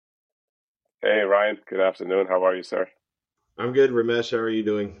Hey Ryan, good afternoon. How are you, sir? I'm good, Ramesh. How are you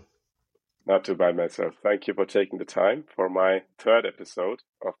doing? Not too bad myself. Thank you for taking the time for my third episode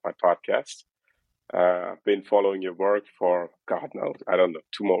of my podcast. I've been following your work for God knows, I don't know,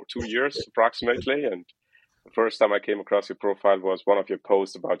 2 years approximately. And the first time I came across your profile was one of your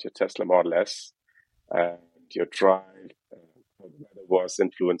posts about your Tesla Model S and your drive, how the weather was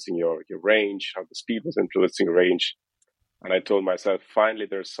influencing your range, how the speed was influencing your range. And I told myself, finally,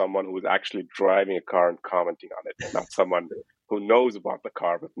 there's someone who is actually driving a car and commenting on it, not someone who knows about the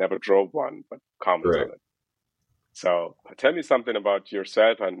car but never drove one but comments on Correct. it. So tell me something about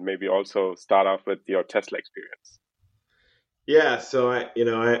yourself and maybe also start off with your Tesla experience. Yeah, so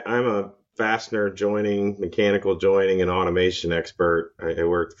I'm a fastener joining, mechanical joining, and automation expert. I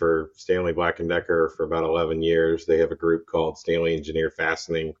worked for Stanley Black and Decker for about 11 years. They have a group called Stanley Engineer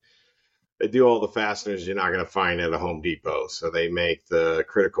Fastening. They do all the fasteners you're not going to find at a Home Depot. So they make the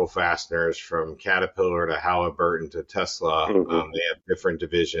critical fasteners from Caterpillar to Halliburton to Tesla. Hmm. They have different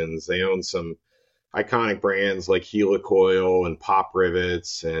divisions. They own some iconic brands like Helicoil and Pop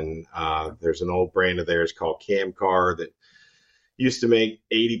Rivets, and there's an old brand of theirs called Camcar that used to make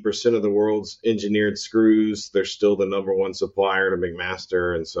 80% of the world's engineered screws. They're still the number one supplier to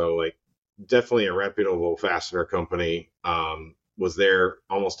McMaster, and so like definitely a reputable fastener company. Was there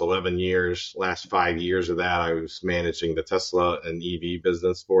almost 11 years. Last 5 years of that, I was managing the Tesla and EV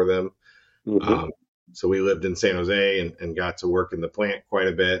business for them. Hmm. Um, so we lived in San Jose and got to work in the plant quite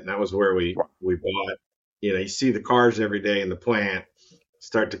a bit. And that was where we bought, you see the cars every day in the plant,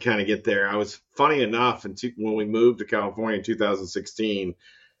 start to kind of get there. I was funny enough, when we moved to California in 2016,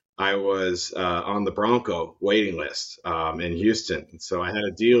 I was on the Bronco waiting list in Houston. And so I had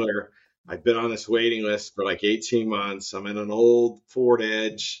a dealer. I've been on this waiting list for like 18 months. I'm in an old Ford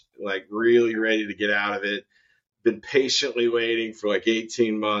Edge, like really ready to get out of it, been patiently waiting for like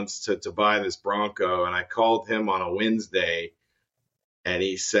 18 months to buy this Bronco. And I called him on a Wednesday and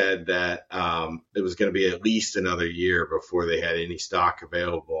he said that it was going to be at least another year before they had any stock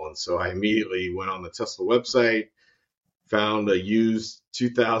available. And so I immediately went on the Tesla website, found a used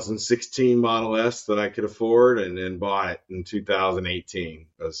 2016 Model S that I could afford, and then bought it in 2018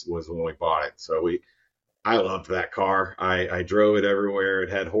 was when we bought it. So I loved that car. I drove it everywhere. It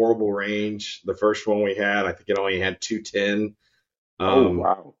had horrible range. The first one we had, I think it only had 210. Oh, Um,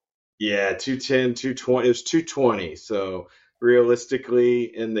 wow. yeah, 210, 220. It was 220. So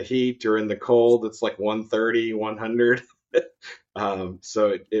realistically, in the heat or in the cold, it's like 130, 100.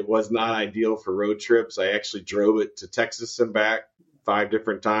 So it was not ideal for road trips. I actually drove it to Texas and back 5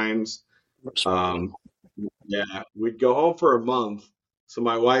 different times. Um, yeah, we'd go home for a month. So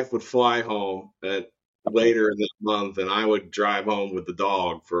my wife would fly home later in the month, and I would drive home with the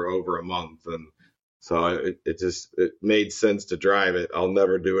dog for over a month. And so it made sense to drive it. I'll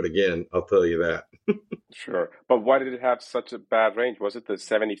never do it again. I'll tell you that. Sure. But why did it have such a bad range? Was it the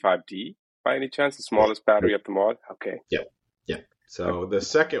 75D by any chance, the smallest battery of them all? Okay. Yeah, yeah. Uh, So the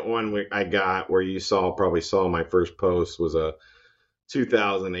second one I got, where you probably saw my first post, was a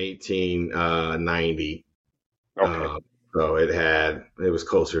 2018 90. Okay. Uh, so it was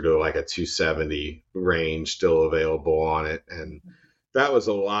closer to like a 270 range still available on it, and that was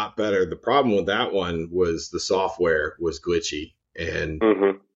a lot better. The problem with that one was the software was glitchy,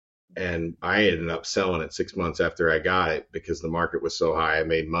 Hmm. and I ended up selling it 6 months after I got it because the market was so high. I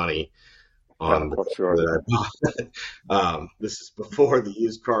made money Yeah, on the for car sure. that I bought. This is before the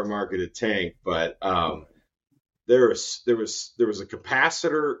used car market had tanked, but there was a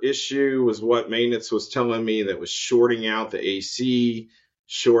capacitor issue, was what maintenance was telling me, that was shorting out the AC,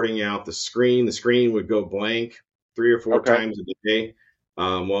 shorting out the screen. The screen would go blank 3 or 4 Okay. times a day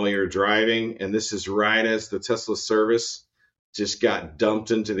while you're driving. And this is right as the Tesla service just got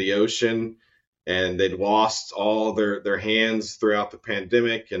dumped into the ocean, and they'd lost all their hands throughout the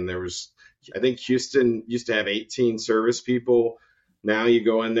pandemic. And I think Houston used to have 18 service people. Now you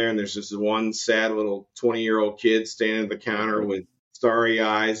go in there and there's just one sad little 20-year-old kid standing at the counter with starry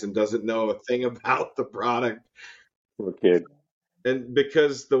eyes and doesn't know a thing about the product. Poor kid. And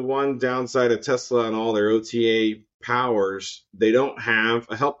because the one downside of Tesla and all their OTA powers, they don't have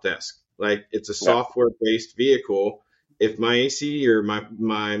a help desk. Like, it's a Yeah. software based vehicle. If my AC or my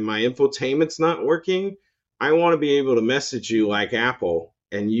infotainment's not working, I want to be able to message you like Apple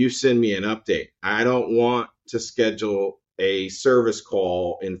and you send me an update. I don't want to schedule a service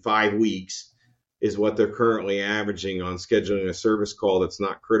call in 5 weeks, is what they're currently averaging on scheduling a service call that's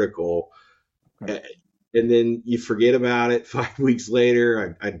not critical. Okay. And then you forget about it 5 weeks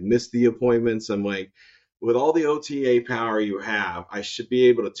later. I'd missed the appointments. I'm like, with all the OTA power you have, I should be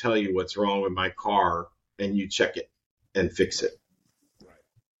able to tell you what's wrong with my car, and you check it and fix it.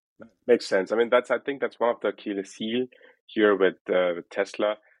 Right. Makes sense. I mean, I think that's one of the Achilles heel here with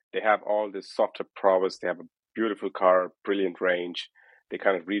Tesla. They have all this software prowess. They have a beautiful car, brilliant range. They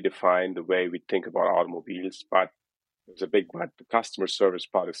kind of redefine the way we think about automobiles. But there's a big but. The customer service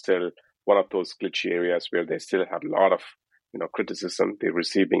part is still one of those glitchy areas where they still have a lot of, criticism. They're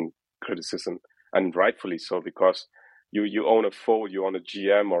receiving criticism, and rightfully so, because you own a Ford, you own a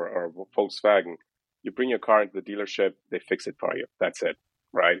GM or Volkswagen. You bring your car into the dealership, they fix it for you. That's it,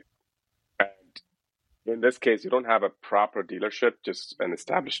 right? And in this case, you don't have a proper dealership, just an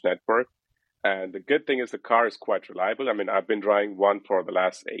established network. And the good thing is the car is quite reliable. I mean, I've been driving one for the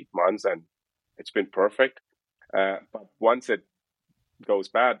last 8 months and it's been perfect. But once it goes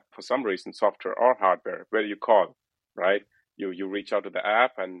bad for some reason, software or hardware, where do you call, right? You reach out to the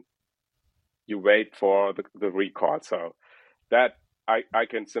app and you wait for the recall. So that I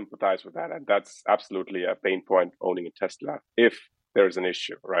can sympathize with that. And that's absolutely a pain point owning a Tesla if there's an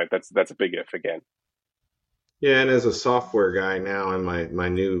issue, right? That's a big if again. Yeah, and as a software guy now in my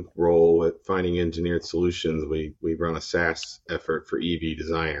new role at Finding Engineered Solutions, we run a SaaS effort for EV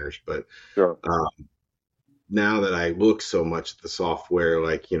designers. But Sure. now that I look so much at the software,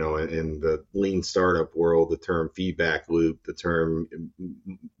 like, in the lean startup world, the term feedback loop, the term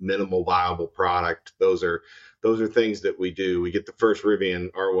minimal viable product, those are things that we do. We get the first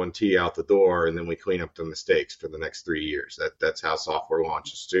Rivian R1T out the door, and then we clean up the mistakes for the next 3 years. That's how software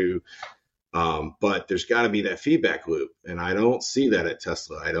launches too. But there's got to be that feedback loop. And I don't see that at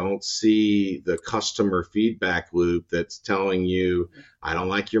Tesla. I don't see the customer feedback loop that's telling you, I don't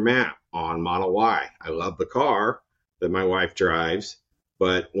like your map on Model Y. I love the car that my wife drives.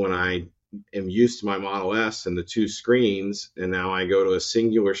 But when I am used to my Model S and the two screens, and now I go to a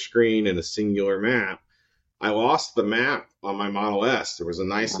singular screen and a singular map, I lost the map on my Model S. There was a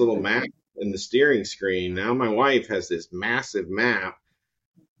nice little map in the steering screen. Now my wife has this massive map.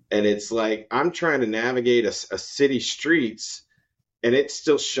 And it's like I'm trying to navigate a city streets, and it's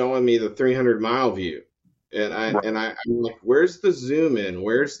still showing me the 300-mile view. I'm like, where's the zoom in?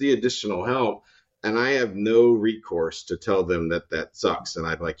 Where's the additional help? And I have no recourse to tell them that sucks, and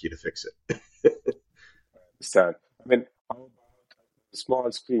I'd like you to fix it. Understand. I mean, how about the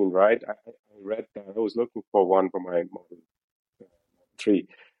small screen, right? I read that I was looking for one for my Model 3.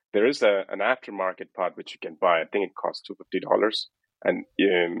 There is an aftermarket part which you can buy. I think it costs $250. And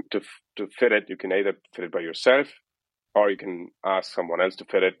to fit it, you can either fit it by yourself or you can ask someone else to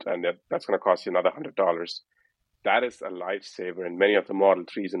fit it, and that's going to cost you another $100. That is a lifesaver in many of the Model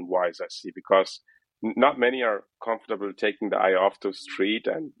 3s and Ys I see, because not many are comfortable taking the eye off the street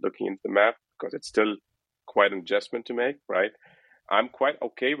and looking into the map, because it's still quite an adjustment to make, right? I'm quite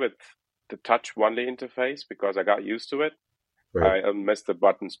okay with the touch one-way interface because I got used to it. Right. I don't miss the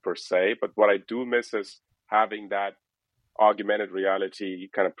buttons per se, but what I do miss is having that augmented reality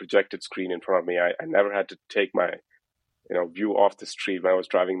kind of projected screen in front of me. I never had to take my view off the street when I was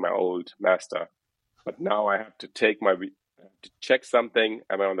driving my old Mazda, but now I have to to check something.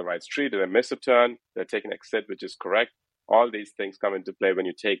 Am I on the right street? Did I miss a turn? Did I take an exit which is correct? All these things come into play when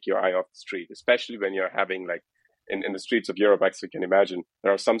you take your eye off the street, especially when you're having like in the streets of Europe. As you can imagine,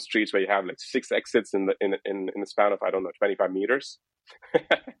 there are some streets where you have like 6 exits in the span of, I don't know, 25 meters.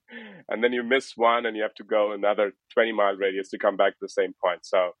 And then you miss one and you have to go another 20-mile radius to come back to the same point.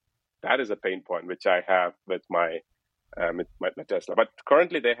 So that is a pain point which I have with my Tesla. But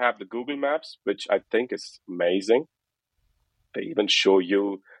currently they have the Google Maps, which I think is amazing. They even show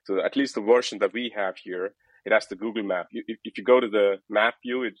you, so at least the version that we have here, it has the Google Map. If you go to the map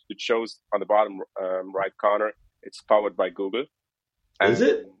view, it shows on the bottom right corner, it's powered by Google. Is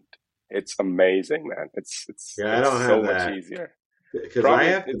it? It's amazing, man. It's Yeah, I don't have so that. much easier. Because Probably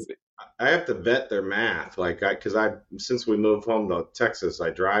I have to vet their math. Like, since we moved home to Texas, I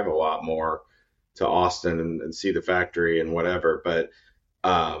drive a lot more to Austin and see the factory and whatever. But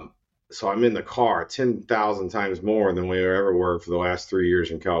so I'm in the car 10,000 times more than we ever were for the last 3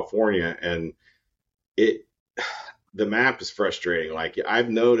 years in California, and the map is frustrating. Like, I've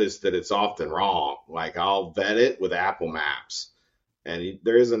noticed that it's often wrong. Like, I'll vet it with Apple Maps, and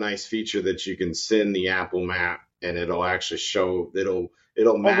there is a nice feature that you can send the Apple Map, and it'll actually show it'll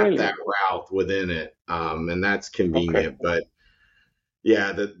map really? that route within it, and that's Okay. convenient. But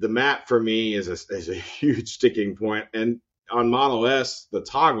yeah, the map for me is a huge sticking point. And on Model S, the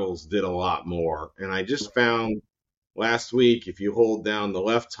toggles did a lot more. And I just found last week, if you hold down the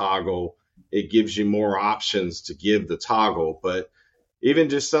left toggle, it gives you more options to give the toggle. But even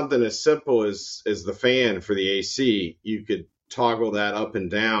just something as simple as the fan for the AC, you could toggle that up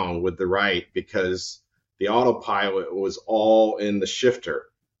and down with the right, because the autopilot was all in the shifter.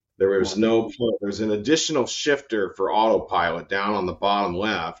 There was an additional shifter for autopilot down on the bottom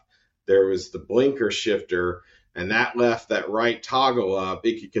left, there was the blinker shifter, and that left that right toggle up.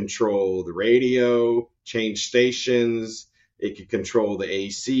 It could control the radio, change stations. It could control the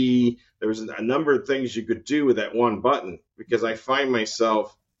AC. There was a number of things you could do with that one button, because I find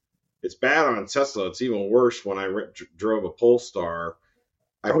myself, it's bad on Tesla. It's even worse when I drove a Polestar.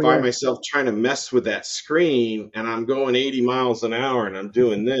 I Oh find yeah. myself trying to mess with that screen, and I'm going 80 miles an hour and I'm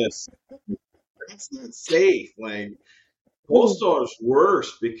doing this. That's not safe. Like, Polestar's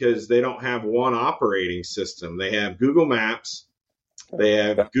worse because they don't have one operating system. They have Google Maps, they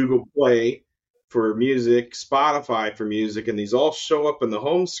Yeah. have Google Play for music, Spotify for music, and these all show up in the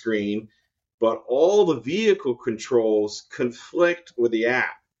home screen, but all the vehicle controls conflict with the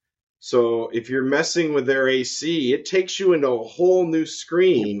app. So if you're messing with their AC, it takes you into a whole new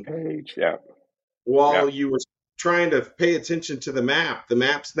screen Page. Yeah. Yeah. while you were trying to pay attention to the map. The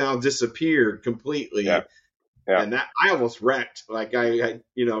map's now disappeared Yeah. completely, Yeah. and that I almost wrecked. Like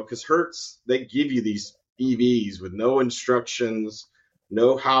because Hertz, they give you these EVs with no instructions,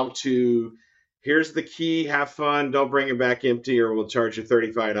 no how to. Here's the key. Have fun. Don't bring it back empty, or we'll charge you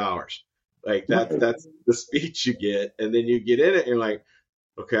 $35. Like Right. that's the speech you get, and then you get in it, and you're like,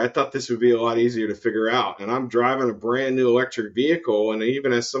 okay, I thought this would be a lot easier to figure out. And I'm driving a brand new electric vehicle, and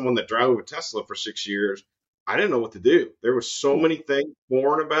even as someone that drove a Tesla for 6 years, I didn't know what to do. There were so many things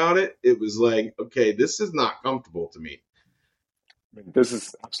foreign about it. It was like, okay, this is not comfortable to me. This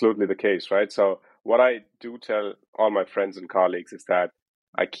is absolutely the case, right? So what I do tell all my friends and colleagues is that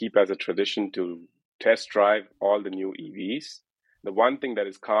I keep as a tradition to test drive all the new EVs. The one thing that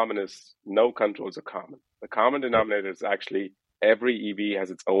is common is no controls are common. The common denominator is actually every EV has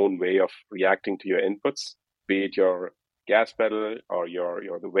its own way of reacting to your inputs, be it your gas pedal or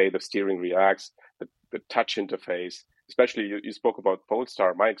your the way the steering reacts, the touch interface. Especially you spoke about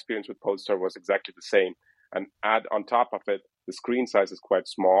Polestar. My experience with Polestar was exactly the same. And add on top of it, the screen size is quite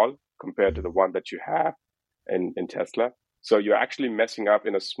small compared to the one that you have in Tesla. So you're actually messing up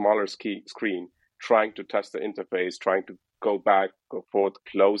in a smaller screen, trying to touch the interface, trying to go back, go forth,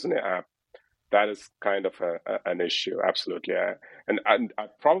 close an app. That is kind of an issue, absolutely. And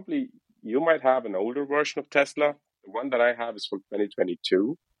probably you might have an older version of Tesla. The one that I have is from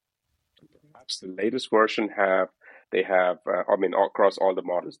 2022. Perhaps the latest version they have I mean across all the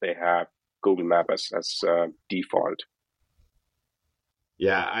models they have Google Map as default.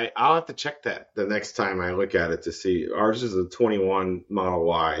 Yeah, I'll have to check that the next time I look at it to see. Ours is a 21 Model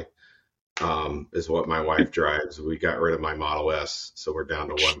Y, is what my wife drives. We got rid of my Model S, so we're down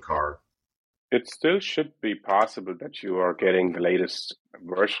to one car. It still should be possible that you are getting the latest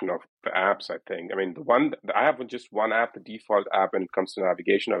version of the apps, I think. I mean, the one I have just one app, the default app, when it comes to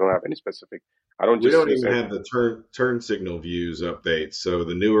navigation. I don't have any specific. I don't We just don't use even it. have the turn signal views updates. So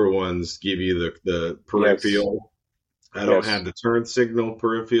the newer ones give you the Yes, peripheral. I don't yes. have the turn signal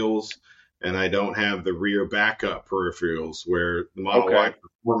peripherals, and I don't have the rear backup peripherals where the Model Y Okay.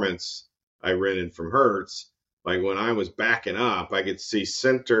 Performance I rented from Hertz. Like when I was backing up, I could see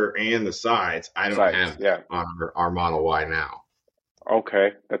center and the sides. I don't Sides, have that yeah. on our Model Y now.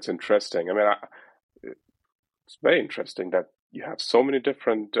 Okay, that's interesting. I mean, it's very interesting that you have so many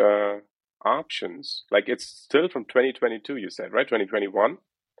different options. Like it's still from 2022, you said, right? 2021?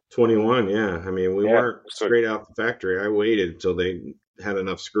 21, yeah. I mean, we Yeah. weren't So, straight out the factory. I waited until they had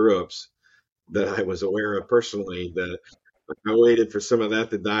enough screw ups that I was aware of personally, that I waited for some of that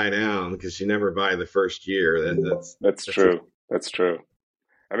to die down, because you never buy the first year. that's That's a true. That's true.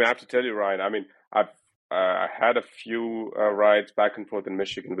 I mean, I have to tell you, Ryan, I mean, I've had a few rides back and forth in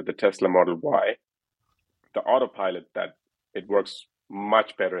Michigan with the Tesla Model Y. The autopilot, that it works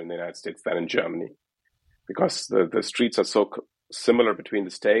much better in the United States than in Germany because the streets are so similar between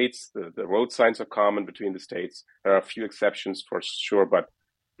the states. The road signs are common between the states. There are a few exceptions for sure, but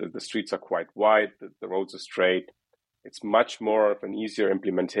the streets are quite wide. The roads are straight. It's much more of an easier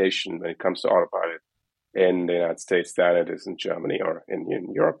implementation when it comes to autopilot in the United States than it is in Germany or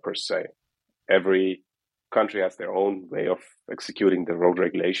in Europe per se. Every country has their own way of executing the road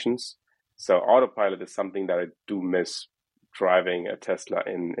regulations. So autopilot is something that I do miss driving a Tesla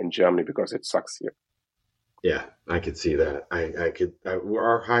in Germany because it sucks here. Yeah, I could see that.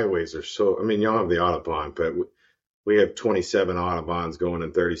 Our highways are so, I mean, y'all have the Autobahn, but we have 27 Autobahns going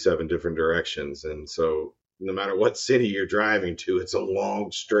in 37 different directions. And so no matter what city you're driving to, it's a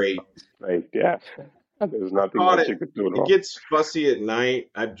long straight. Like, yeah, there's I've nothing caught much it. you could do at It all. gets fussy at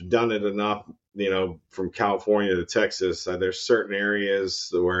night. I've done it enough, from California to Texas. There's certain areas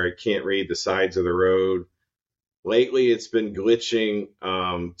where I can't read the sides of the road. Lately, it's been glitching,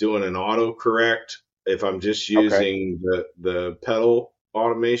 doing an autocorrect. If I'm just Okay. using the pedal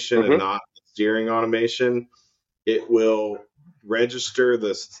automation and Mm-hmm. not steering automation, it will. register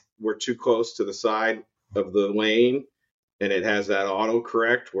we're too close to the side of the lane, and it has that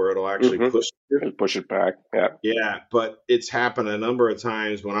autocorrect where it'll actually Mm-hmm. push you. It'll push it back. Yeah. Yeah, but it's happened a number of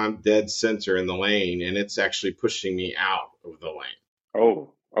times when I'm dead center in the lane, and it's actually pushing me out of the lane.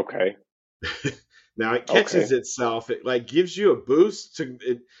 Oh, okay. Now it Okay. catches itself. It like gives you a boost to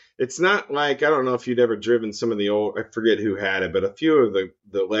it. It's not like, I don't know if you'd ever driven some of the old, I forget who had it, but a few of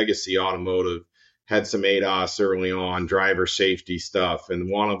the legacy automotive had some ADAS early on, driver safety stuff,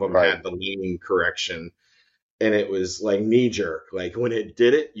 and one of them Right. had the lane correction, and it was like knee jerk. Like when it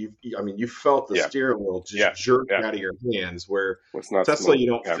did it, I mean, you felt the Yeah. steering wheel Yeah. just jerk Yeah. out of your hands. Where Was not Tesla, smooth. you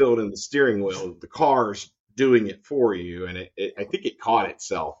don't Yeah. feel it in the steering wheel. The car's doing it for you, and I think it caught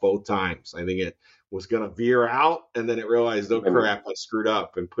itself both times. I think it was going to veer out, and then it realized, oh Then crap, I screwed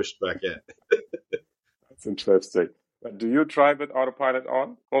up, and pushed back in. that's interesting. But do you drive with autopilot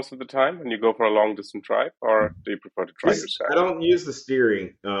on most of the time when you go for a long distance drive, or do you prefer to drive I yourself? don't use the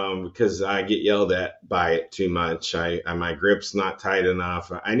steering because I get yelled at by it too much. My grip's not tight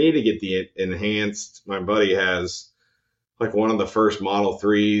enough. I need to get the enhanced. My buddy has like one of the first Model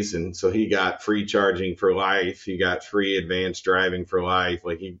 3s, and so he got free charging for life. He got free advanced driving for life.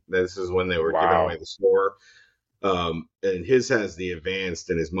 This is when they were giving away Wow. the store. And his has the advanced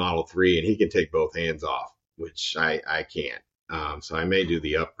in his Model 3, and he can take both hands off, which I can't. So I may do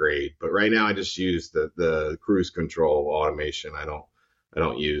the upgrade, but right now I just use the cruise control automation. I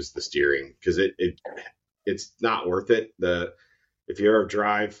don't use the steering because it's not worth it. If you ever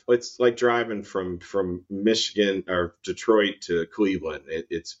drive, it's like driving from Michigan or Detroit to Cleveland.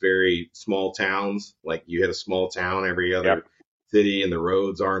 It's very small towns. Like you hit a small town every Yep. other city, and the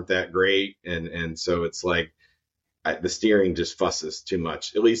roads aren't that great, and so it's like the steering just fusses too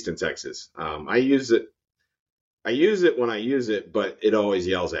much. At least in Texas, I use it. I use it when I use it, but it always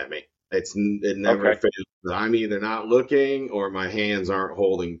yells at me. It never Okay. fails. I'm either not looking or my hands aren't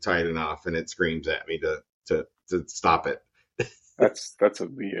holding tight enough, and it screams at me to stop it. That's a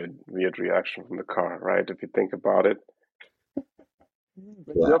weird reaction from the car, right? If you think about it.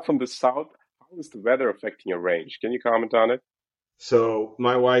 But Yeah. you're from the south. How is the weather affecting your range? Can you comment on it? So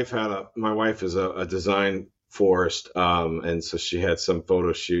my wife is a design florist, and so she had some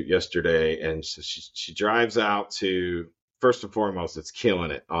photo shoot yesterday, and so she drives out to, first and foremost, it's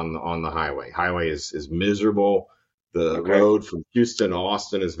killing it on the highway. Highway is miserable. The Okay. road from Houston to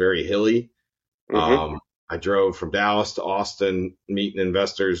Austin is very hilly. Mm-hmm. I drove from Dallas to Austin meeting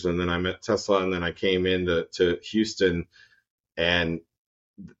investors, and then I met Tesla, and then I came into to Houston, and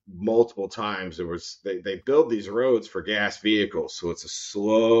multiple times they build these roads for gas vehicles, so it's a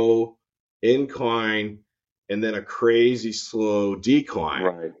slow incline and then a crazy slow decline,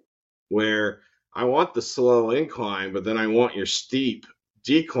 Right. where I want the slow incline, but then I want your steep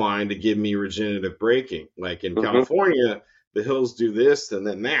decline to give me regenerative braking. Like in Mm-hmm. California, the hills do this and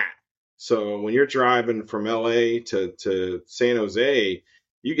then that. So when you're driving from LA to San Jose,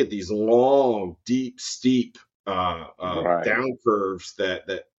 you get these long, deep, steep Right. down curves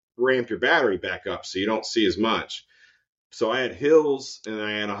that ramp your battery back up so you don't see as much. So I had hills and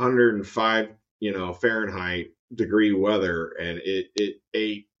I had 105, Fahrenheit degree weather, and it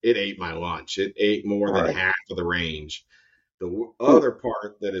ate my lunch. It ate more than Right. half of the range. The other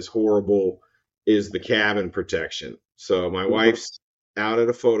part that is horrible is the cabin protection. So my Mm-hmm. wife's out at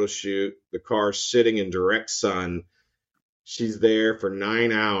a photo shoot. The car's sitting in direct sun. She's there for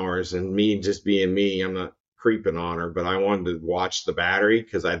 9 hours, and me just being me, I'm not creeping on her, but I wanted to watch the battery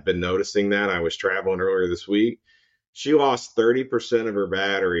because I'd been noticing that. I was traveling earlier this week. She lost 30% of her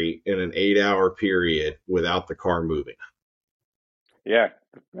battery in an 8-hour period without the car moving. Yeah,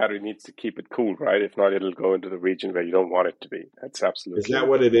 the battery needs to keep it cool, right? If not, it'll go into the region where you don't want it to be. That's Is that absolutely.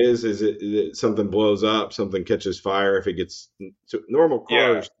 what it is? Is it something blows up, something catches fire? If it gets normal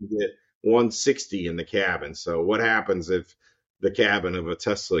Yeah, cars get 160 in the cabin. So what happens if the cabin of a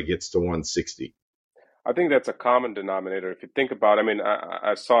Tesla gets to 160? I think that's a common denominator. If you think about, I mean,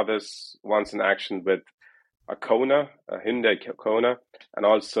 I saw this once in action with a Kona, a Hyundai Kona, and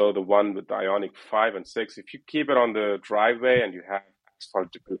also the one with the Ionic 5 and 6. If you keep it on the driveway and you have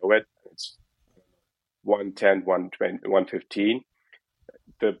asphalt below it, it's 110, 120, 115.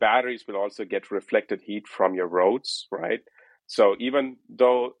 The batteries will also get reflected heat from your roads, right? So even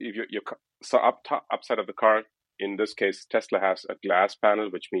though if so upside of the car, in this case, Tesla has a glass panel,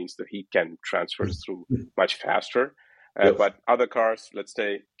 which means the heat can transfer through much faster. Yep. But other cars, let's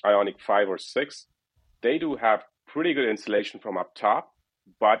say Ionic 5 or 6, they do have pretty good insulation from up top,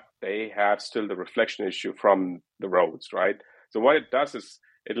 but they have still the reflection issue from the roads, right? So what it does is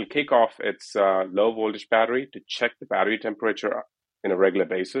it'll kick off its low voltage battery to check the battery temperature in a regular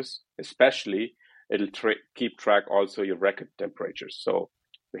basis, especially it'll keep track also your record temperatures. So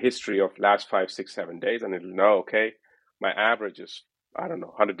the history of last 5, 6, 7 days, and it'll know, okay, my average is, I don't know,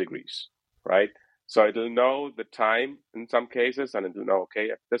 100 degrees, right? So it'll know the time in some cases, and it'll know,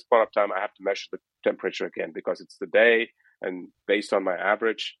 okay, at this point of time, I have to measure the temperature again because it's the day, and based on my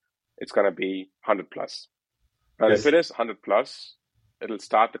average, it's going to be 100 plus. And if it is 100 plus, it'll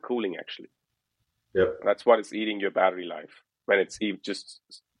start the cooling actually. Yep. And that's what is eating your battery life when it's just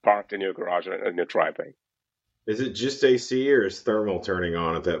parked in your garage or in your driveway. Is it just AC or is thermal turning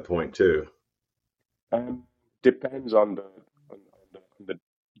on at that point too? Depends on the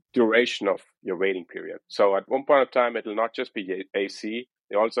duration of your waiting period. So at one point of time, it'll not just be AC.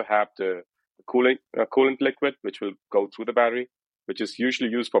 They also have the coolant liquid, which will go through the battery, which is usually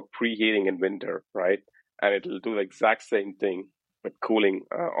used for preheating in winter, right? And it'll do the exact same thing, but cooling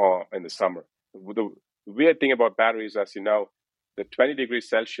or in the summer. The weird thing about batteries, as you know, the 20 degrees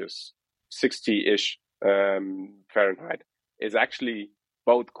Celsius, 60-ish Fahrenheit, is actually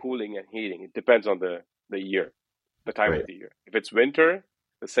both cooling and heating. It depends on the year, the time of the year. If it's winter,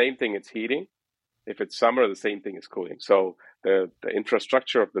 the same thing, it's heating. If it's summer, the same thing is cooling. So the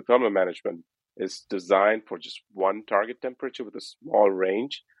infrastructure of the thermal management is designed for just one target temperature with a small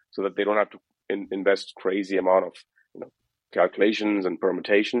range so that they don't have to invest crazy amount of calculations and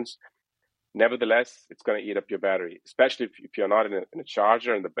permutations. Nevertheless, it's going to eat up your battery, especially if you're not in a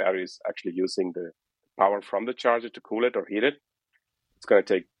charger and the battery is actually using the power from the charger to cool it or heat it. It's going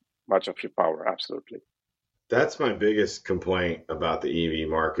to take much of your power, absolutely. That's my biggest complaint about the EV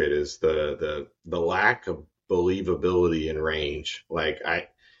market is the lack of believability in range. Like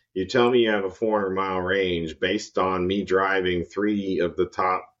you tell me you have a 400-mile range based on me driving 3 of the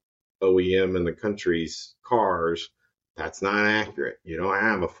top OEM in the country's cars. That's not accurate. You don't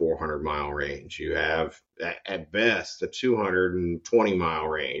have a 400-mile range. You have at best a 220-mile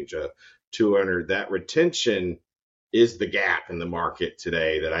range, a 200. That retention is the gap in the market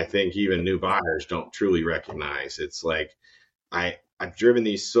today that I think even new buyers don't truly recognize. It's like I've driven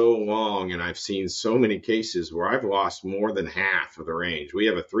these so long and I've seen so many cases where I've lost more than half of the range. We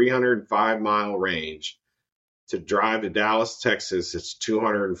have a 305-mile range. To drive to Dallas, Texas, it's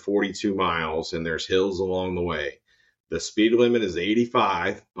 242 miles and there's hills along the way. The speed limit is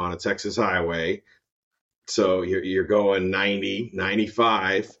 85 on a Texas highway. So you're going 90,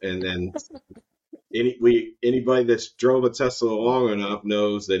 95, and then anybody that's drove a Tesla long enough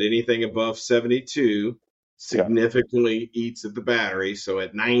knows that anything above 72 significantly eats at the battery. So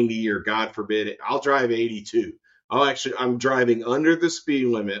at 90, or God forbid, I'll drive 82. I'm driving under the speed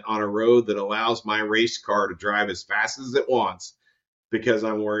limit on a road that allows my race car to drive as fast as it wants because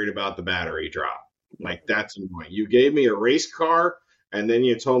I'm worried about the battery drop. Like, that's annoying. You gave me a race car and then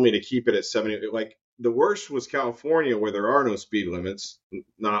you told me to keep it at 70. Like, the worst was California, where there are no speed limits,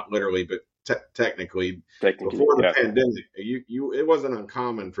 not literally, but technically. Before the pandemic, it wasn't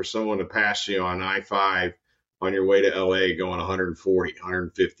uncommon for someone to pass you on I-5 on your way to LA going 140,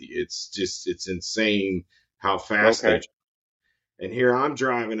 150. It's insane how fast they. And here I'm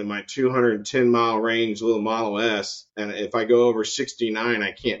driving in my 210-mile range little Model S, and if I go over 69,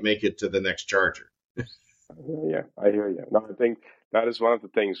 I can't make it to the next charger. Yeah, I hear you. No, I think that is one of the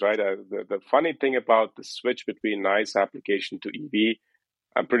things, right? The funny thing about the switch between ICE application to EV,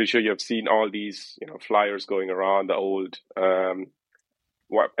 I'm pretty sure you have seen all these, flyers going around, the old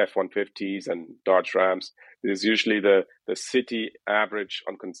F-150s and Dodge Rams. There's usually the city average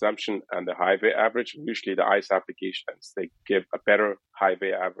on consumption and the highway average. Usually the ICE applications, they give a better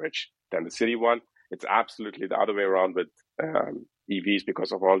highway average than the city one. It's absolutely the other way around with EVs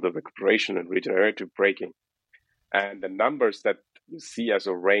because of all the recuperation and regenerative braking. And the numbers that you see as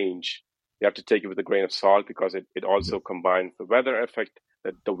a range, you have to take it with a grain of salt because it also combines the weather effect,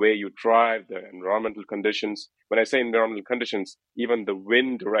 the way you drive, the environmental conditions. When I say environmental conditions, even the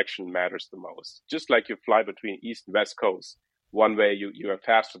wind direction matters the most. Just like you fly between East and West Coast, one way you are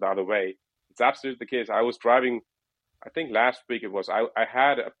faster the other way. It's absolutely the case. I was driving, I think last week it was, I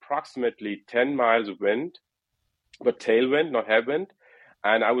had approximately 10 miles of wind, but tailwind, not headwind.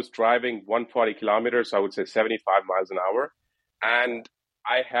 And I was driving 140 kilometers, I would say 75 miles an hour. And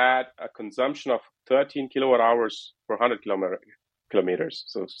I had a consumption of 13 kilowatt hours per 100 kilometers.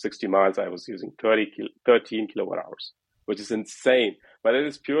 So 60 miles, I was using 13 kilowatt hours, which is insane. But it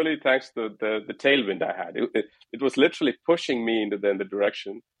is purely thanks to the tailwind I had. It was literally pushing me into the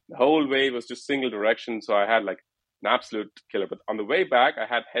direction. The whole way was just single direction. So I had like an absolute killer. But on the way back, I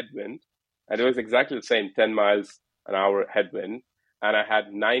had headwind. And it was exactly the same, 10 miles an hour headwind. And I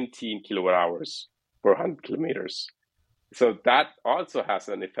had 19 kilowatt hours per 100 kilometers. So that also has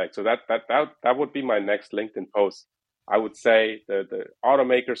an effect. So that would be my next LinkedIn post. I would say the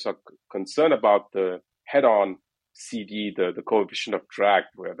automakers are concerned about the head-on CD, the coefficient of drag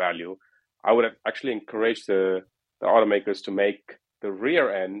value. I would actually encourage the automakers to make the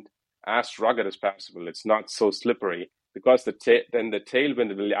rear end as rugged as possible. It's not so slippery, because then the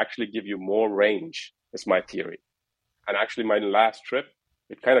tailwind will actually give you more range, is my theory. And actually, my last trip,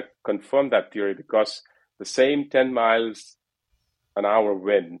 it kind of confirmed that theory, because the same 10 miles an hour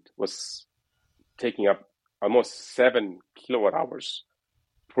wind was taking up almost 7 kilowatt hours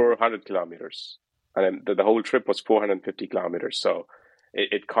per 100 kilometers. And the whole trip was 450 kilometers. So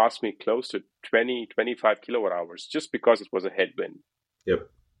it cost me close to 25 kilowatt hours just because it was a headwind. Yep.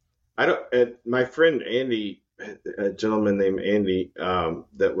 My friend Andy, a gentleman named Andy,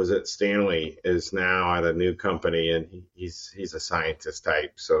 that was at Stanley, is now at a new company, and he's a scientist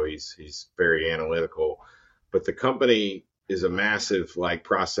type, so he's very analytical. But the company is a massive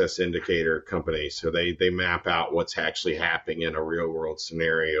process indicator company, so they map out what's actually happening in a real world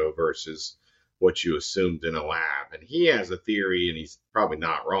scenario versus what you assumed in a lab. And he has a theory, and he's probably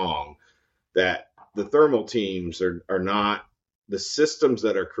not wrong, that the thermal teams are not the systems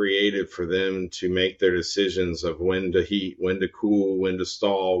that are created for them to make their decisions of when to heat, when to cool, when to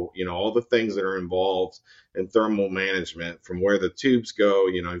stall, all the things that are involved in thermal management, from where the tubes go.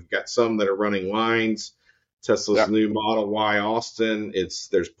 You've got some that are running lines. Tesla's new Model Y Austin,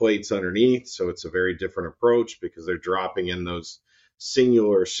 there's plates underneath, so it's a very different approach, because they're dropping in those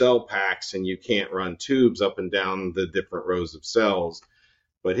singular cell packs, and you can't run tubes up and down the different rows of cells.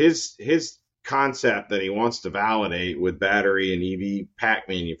 But his concept that he wants to validate with battery and EV pack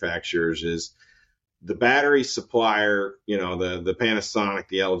manufacturers is the battery supplier, the Panasonic,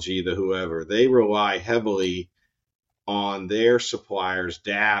 the LG, the whoever, they rely heavily on their suppliers'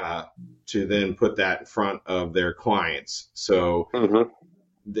 data to then put that in front of their clients. So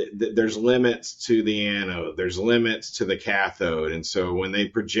there's limits to the anode, there's limits to the cathode. And so when they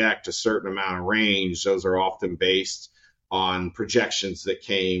project a certain amount of range, those are often based on projections that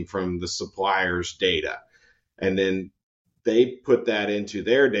came from the supplier's data. And then they put that into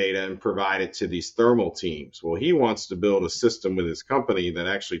their data and provide it to these thermal teams. Well, he wants to build a system with his company that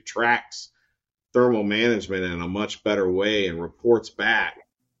actually tracks thermal management in a much better way and reports back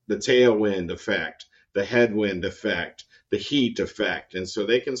the tailwind effect, the headwind effect, the heat effect. And so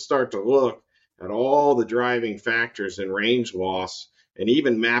they can start to look at all the driving factors in range loss and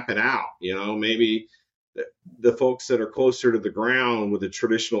even map it out. Maybe the folks that are closer to the ground with a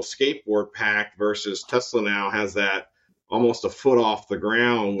traditional skateboard pack versus Tesla now has that almost a foot off the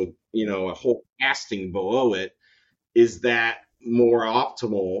ground with, a whole casting below it. Is that more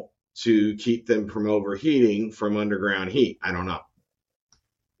optimal to keep them from overheating from underground heat? I don't know.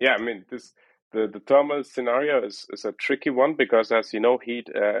 Yeah, I mean, the thermal scenario is a tricky one, because, as you know, heat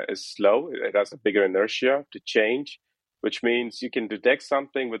is slow. It has a bigger inertia to change, which means you can detect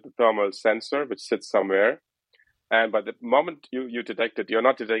something with the thermal sensor, which sits somewhere. And by the moment you detect it, you're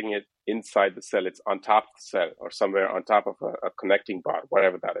not detecting it inside the cell. It's on top of the cell or somewhere on top of a connecting bar,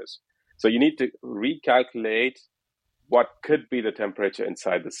 whatever that is. So you need to recalculate what could be the temperature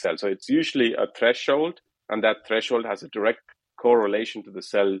inside the cell. So it's usually a threshold, and that threshold has a direct correlation to the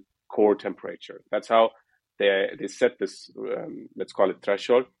cell core temperature. That's how they set this, let's call it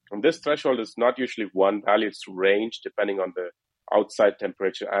threshold. And this threshold is not usually one value, it's range depending on the outside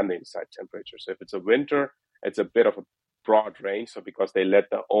temperature and the inside temperature. So if it's a winter, it's a bit of a broad range. So because they let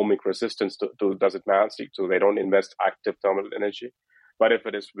the ohmic resistance does it matter, so they don't invest active thermal energy. But if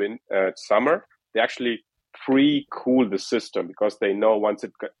it is summer, they actually pre-cool the system, because they know once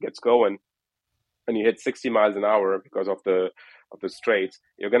it gets going and you hit 60 miles an hour because of the straits,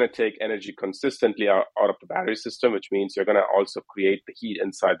 you're going to take energy consistently out of the battery system, which means you're going to also create the heat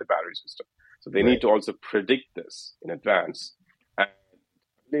inside the battery system. So they need to also predict this in advance. And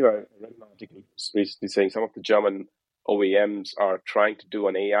I believe I read an article recently saying some of the German OEMs are trying to do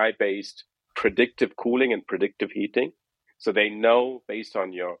an AI-based predictive cooling and predictive heating. So they know, based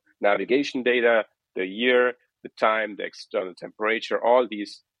on your navigation data, the year, the time, the external temperature, all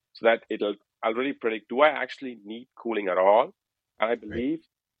these, so that it'll already predict, do I actually need cooling at all? And I believe,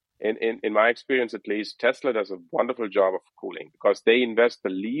 in my experience at least, Tesla does a wonderful job of cooling, because they invest the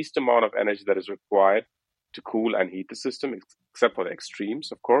least amount of energy that is required to cool and heat the system, except for the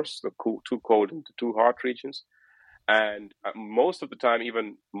extremes, of course, the too cold and too hot regions. And most of the time,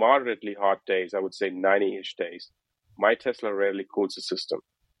 even moderately hot days, I would say 90-ish days, my Tesla rarely cools the system.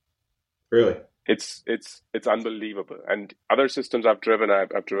 Really? It's unbelievable. And other systems I've driven a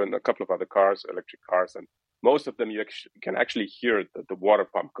couple of other cars, electric cars, and most of them you can actually hear the water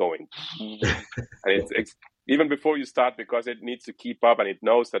pump going. And even before you start, because it needs to keep up and it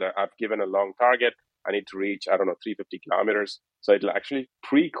knows that I've given a long target. I need to reach, I don't know, 350 kilometers. So it'll actually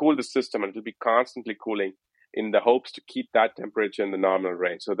pre-cool the system, and it'll be constantly cooling in the hopes to keep that temperature in the nominal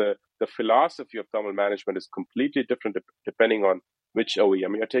range. So the philosophy of thermal management is completely different depending on which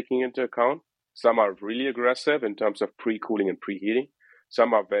OEM you're taking into account. Some are really aggressive in terms of pre-cooling and preheating.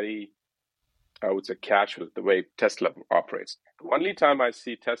 Some are very, I would say, casual, the way Tesla operates. The only time I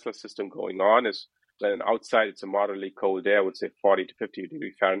see Tesla system going on is when outside it's a moderately cold day, I would say 40 to 50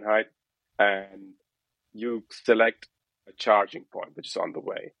 degrees Fahrenheit, and you select a charging point, which is on the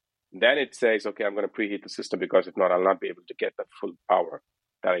way. And then it says, okay, I'm going to preheat the system, because if not, I'll not be able to get that full power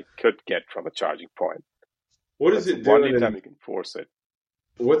that I could get from a charging point. What is it doing? Only time you can force it.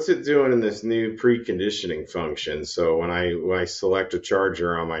 What's it doing in this new preconditioning function? So when I select a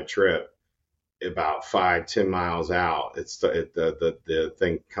charger on my trip, about 5-10 miles out, the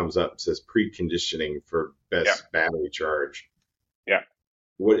thing comes up and says preconditioning for best battery charge. Yeah.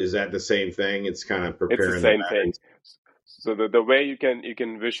 What is that? The same thing? It's kind of preparing. It's the same thing. So the way you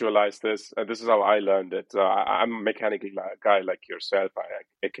can visualize this, this is how I learned it. I'm a mechanical guy like yourself.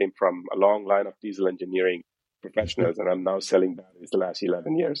 I came from a long line of diesel engineering professionals, and I'm now selling batteries the last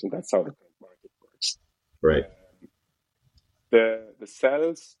 11 years, and that's how the current market works. Right. The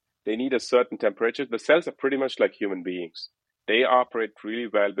cells, they need a certain temperature. The cells are pretty much like human beings. They operate really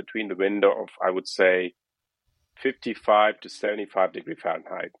well between the window of, I would say, 55 to 75 degree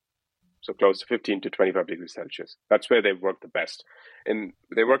Fahrenheit. So close to 15 to 25 degrees Celsius. That's where they work the best. And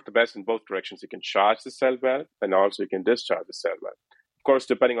they work the best in both directions. You can charge the cell well, and also you can discharge the cell well. Of course,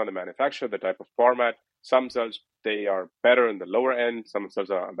 depending on the manufacturer, the type of format, some cells, they are better in the lower end, some cells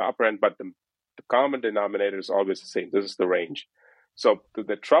are on the upper end, but the common denominator is always the same. This is the range. So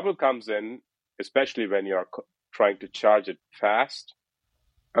the trouble comes in, especially when you're trying to charge it fast,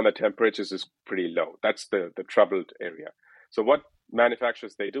 and the temperatures is pretty low. That's the troubled area. So what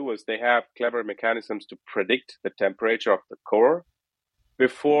manufacturers they do is they have clever mechanisms to predict the temperature of the core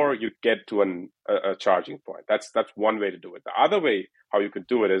before you get to a charging point. That's one way to do it. The other way how you could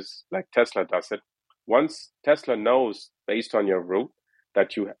do it is like Tesla does it. Once Tesla knows, based on your route,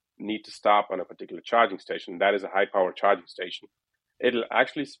 that you need to stop on a particular charging station, that is a high power charging station, it'll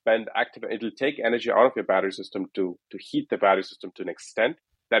actually it'll take energy out of your battery system to heat the battery system to an extent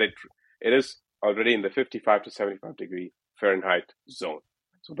that it is already in the 55 to 75 degree Fahrenheit zone.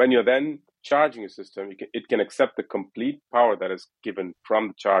 So when you're then charging a system, it can accept the complete power that is given from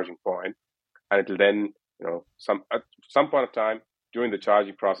the charging point, and it'll then, at some point of time during the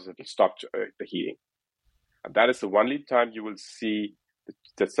charging process, it'll stop the heating. And that is the only time you will see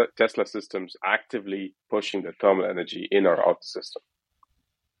the Tesla systems actively pushing the thermal energy in or out the system.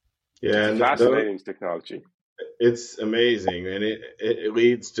 Yeah, it's fascinating technology. It's amazing, and it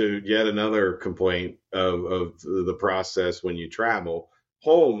leads to yet another complaint of the process when you travel.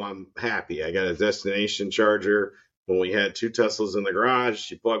 Home, I'm happy. I got a destination charger. When we had 2 Teslas in the garage,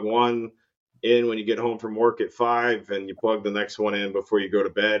 you plug one in when you get home from work at 5, and you plug the next one in before you go to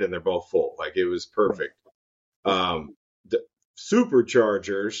bed, and they're both full. Like, it was perfect. The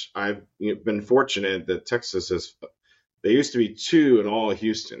superchargers, I've been fortunate that Texas has. There used to be 2 in all of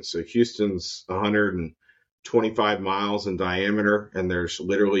Houston. So Houston's 125 miles in diameter, and there's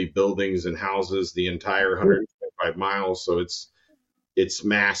literally buildings and houses the entire 125 miles. So it's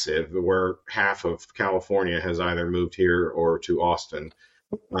massive, where half of California has either moved here or to Austin.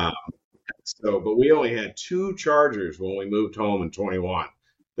 But we only had 2 chargers when we moved home in 21.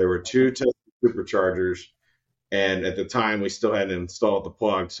 There were 2 Tesla superchargers, and at the time we still hadn't installed the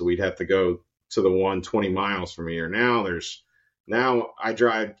plug, so we'd have to go to the one 20 miles from here. Now I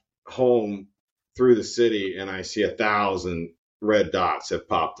drive home through the city and I see 1,000 red dots have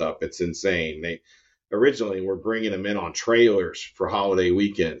popped up. It's insane. They originally were bringing them in on trailers for holiday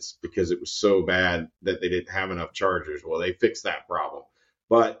weekends because it was so bad that they didn't have enough chargers. Well, they fixed that problem.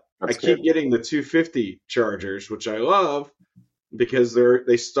 But I keep getting the 250 chargers, which I love, because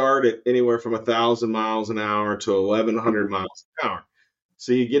they start at anywhere from 1,000 miles an hour to 1,100 miles an hour.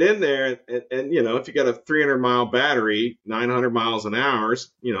 So you get in there, and if you got a 300-mile battery, 900 miles an hour,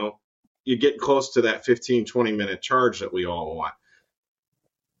 you get close to that 15, 20-minute charge that we all want.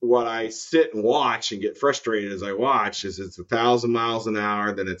 What I sit and watch and get frustrated as I watch is it's 1,000 miles an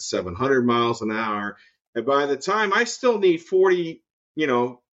hour, then it's 700 miles an hour. And by the time I still need 40,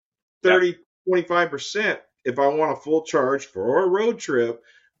 30, 25% if I want a full charge for a road trip,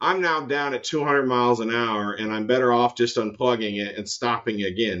 I'm now down at 200 miles an hour, and I'm better off just unplugging it and stopping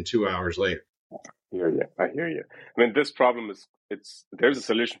again 2 hours later. I hear you. I mean, this problem there's a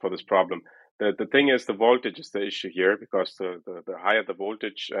solution for this problem. The thing is, the voltage is the issue here, because the higher the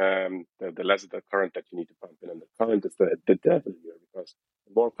voltage, the less the current that you need to pump in. And the current is the devil here, because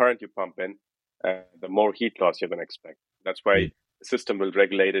the more current you pump in, the more heat loss you're going to expect. That's why the system will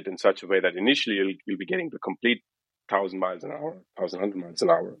regulate it in such a way that initially you'll be getting the complete 1,000 miles an hour, 1,100 miles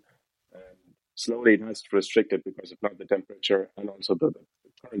an hour. And slowly it has to restrict it, because if not, the temperature and also the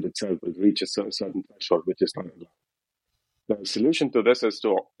current itself will reach a certain threshold, which is not allowed. The solution to this is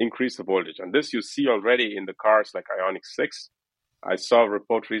to increase the voltage. And this you see already in the cars like Ioniq 6. I saw a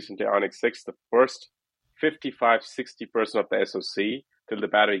report recently, Ioniq 6, the first 55-60% of the SoC till the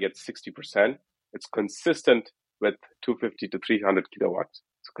battery gets 60%. It's consistent with 250 to 300 kilowatts.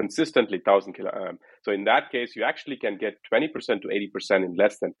 It's consistently 1,000 kilo. So in that case, you actually can get 20% to 80% in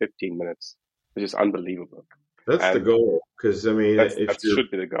less than 15 minutes, which is unbelievable. That's the goal. Because, I mean, that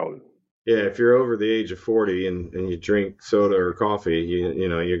should be the goal. Yeah, if you're over the age of 40 and you drink soda or coffee, you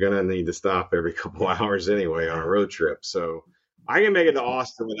know, you're going to need to stop every couple hours anyway on a road trip. So I can make it to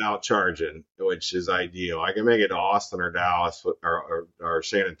Austin without charging, which is ideal. I can make it to Austin or Dallas or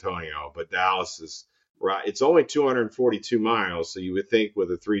San Antonio, but Dallas is right. It's only 242 miles. So you would think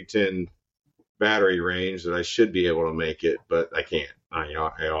with a 310 battery range that I should be able to make it, but I can't. I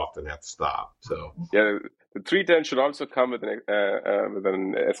often have to stop. So yeah, the 310 should also come with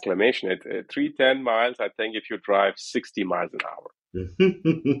an exclamation. 310 miles, I think, if you drive 60 miles an hour,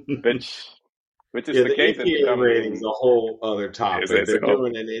 which is the case. The EPA rating is a whole other topic. They're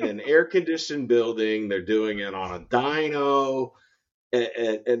doing it in an air-conditioned building. They're doing it on a dyno,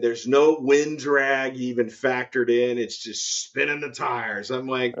 and there's no wind drag even factored in. It's just spinning the tires. I'm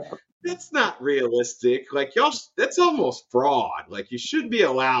like, that's not realistic. Like, y'all, that's almost fraud. Like, you should be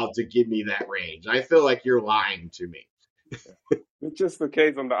allowed to give me that range. I feel like you're lying to me. Which is the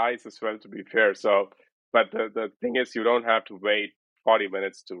case on the ice as well, to be fair. So, but the thing is, you don't have to wait 40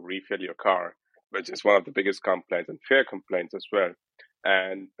 minutes to refill your car, which is one of the biggest complaints and fair complaints as well.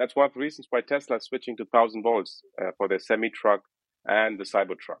 And that's one of the reasons why Tesla is switching to 1,000 volts for their semi-truck and the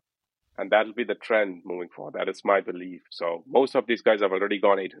Cybertruck. And that'll be the trend moving forward. That is my belief. So most of these guys have already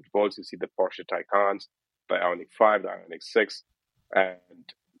gone 800 volts. You see the Porsche Taycans, the Ioniq 5, the Ioniq 6, and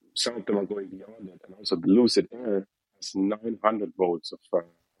some of them are going beyond it. And also the Lucid Air has 900 volts of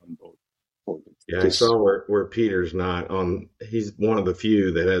on-board voltage. Yeah, I saw where Peter's not on. He's one of the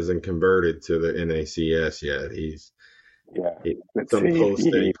few that hasn't converted to the NACS yet. He's some post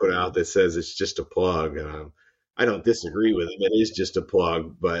that he put out that says it's just a plug. I don't disagree with him. It is just a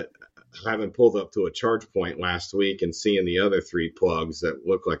plug, but having pulled up to a charge point last week and seeing the other 3 plugs that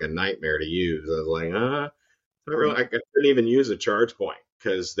look like a nightmare to use, I was like, I couldn't even use a charge point,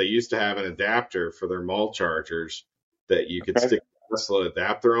 because they used to have an adapter for their mall chargers that you could stick a Tesla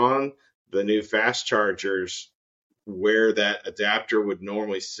adapter on. The new fast chargers, where that adapter would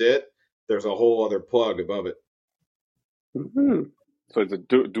normally sit, there's a whole other plug above it. Mm-hmm. So it's a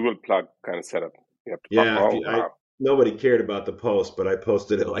dual plug kind of setup. You have to nobody cared about the post, but I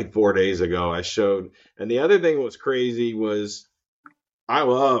posted it like 4 days ago. I showed, and the other thing that was crazy was, I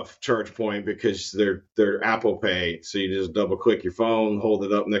love ChargePoint because they're Apple Pay. So you just double click your phone, hold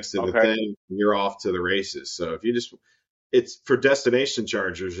it up next to the thing, and you're off to the races. So if you it's for destination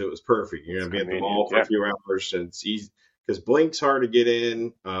chargers, it was perfect. You're going to be at the mall for a few hours, and it's easy because Blink's hard to get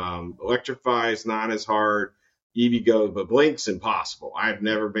in. Electrify is not as hard. EVgo, but Blink's impossible. I've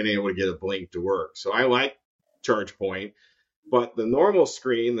never been able to get a Blink to work. So I like ChargePoint, but the normal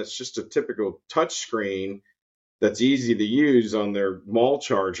screen that's just a typical touch screen that's easy to use on their mall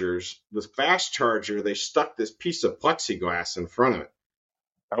chargers, the fast charger, they stuck this piece of plexiglass in front of it.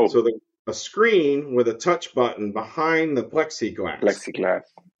 So a screen with a touch button behind the plexiglass.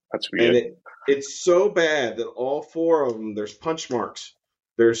 That's weird. And it's so bad that all 4 of them, there's punch marks.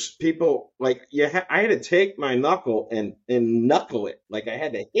 There's people, like, I had to take my knuckle and knuckle it. Like, I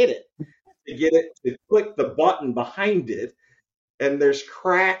had to hit it to get it to click the button behind it. And there's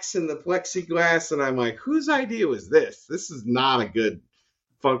cracks in the plexiglass. And I'm like, whose idea was this? This is not a good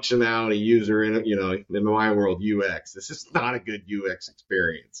functionality user in my world UX. This is not a good UX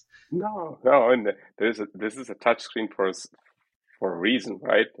experience. No. And this is a touch screen for a reason,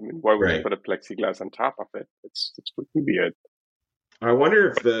 right? I mean, why would you put a plexiglass on top of it? It's pretty weird. I wonder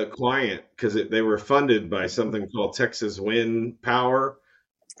if the client, because they were funded by something called Texas Wind Power,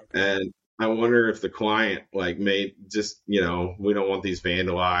 and I wonder if the client made just, we don't want these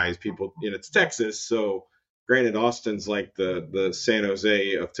vandalized people. It's Texas, so granted, Austin's like the San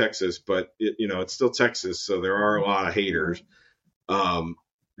Jose of Texas, but it's still Texas, so there are a lot of haters.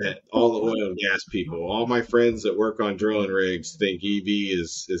 All the oil and gas people, all my friends that work on drilling rigs think EV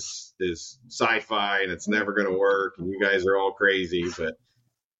is sci-fi and it's never going to work, and you guys are all crazy. But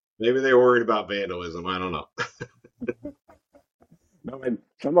Maybe they were worried about vandalism. I don't know. No, and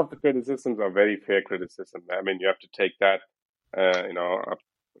some of the criticisms are very fair criticism. I mean, you have to take that,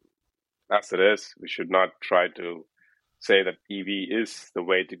 as it is. We should not try to say that EV is the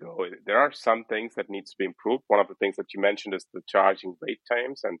way to go. There are some things that needs to be improved. One of the things that you mentioned is the charging wait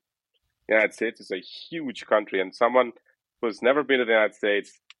times, and the United States is a huge country, and someone who's never been to the United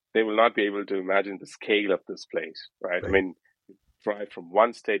States, they will not be able to imagine the scale of this place, right? I Right. mean, you drive from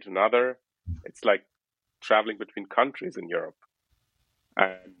one state to another. It's like traveling between countries in Europe.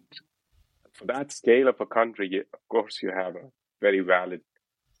 And for that scale of a country, of course, you have a very valid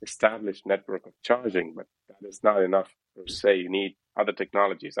established network of charging, but that is not enough per se. You need other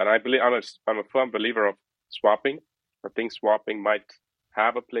technologies. And I believe I'm a firm believer of swapping. I think swapping might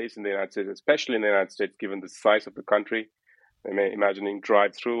have a place in the United States, especially in the United States, given the size of the country. I mean, imagining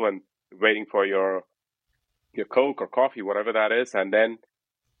drive through and waiting for your Coke or coffee, whatever that is, and then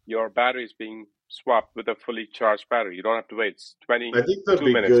your battery is being swapped with a fully charged battery. You don't have to wait. It's I think they'll 22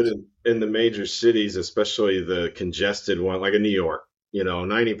 be good minutes. in the major cities, especially the congested one, like in New York.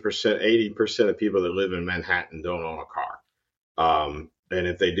 90%, 80% of people that live in Manhattan don't own a car. And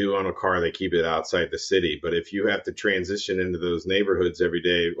if they do own a car, they keep it outside the city. But if you have to transition into those neighborhoods every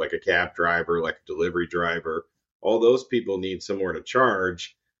day, like a cab driver, like a delivery driver, all those people need somewhere to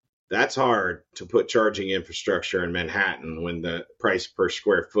charge. That's hard to put charging infrastructure in Manhattan when the price per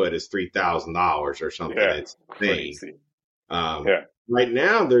square foot is $3,000 or something. Yeah, It's insane. crazy. Um, Yeah. right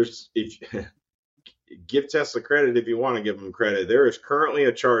now, if give Tesla credit if you want to give them credit. There is currently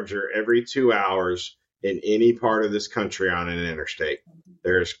a charger every 2 hours in any part of this country on an interstate.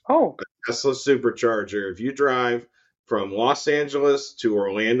 There's Oh, a Tesla supercharger. If you drive from Los Angeles to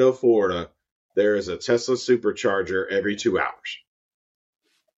Orlando, Florida, there is a Tesla supercharger every 2 hours.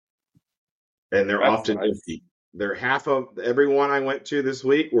 And they're that's often nice. empty. They're half of every one I went to this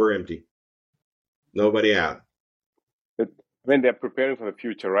week were empty. Nobody out. But I mean, they're preparing for the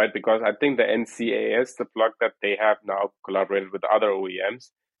future, right? Because I think the NCAS, the plug that they have now collaborated with other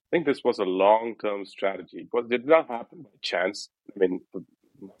OEMs, I think this was a long-term strategy. But it did not happen by chance. I mean,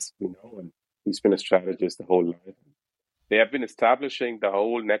 Musk, we know, and he's been a strategist the whole life. They have been establishing the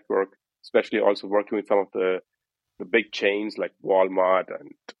whole network, especially also working with some of the big chains like Walmart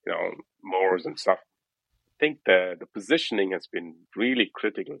and Moores and stuff. I think the positioning has been really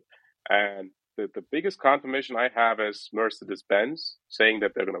critical. And the biggest confirmation I have is Mercedes-Benz saying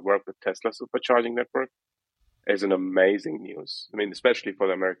that they're going to work with Tesla supercharging network is an amazing news. I mean, especially for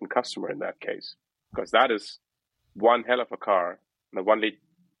the American customer in that case, because that is one hell of a car. And the only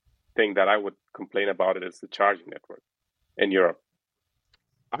thing that I would complain about it is the charging network in Europe.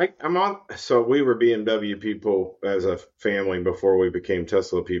 I'm on. So we were BMW people as a family before we became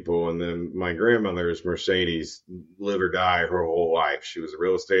Tesla people, and then my grandmother is Mercedes, live or die her whole life. She was a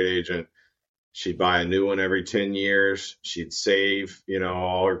real estate agent. She'd buy a new one every 10 years. She'd save,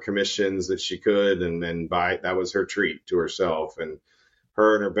 all her commissions that she could, and then buy. That was her treat to herself. And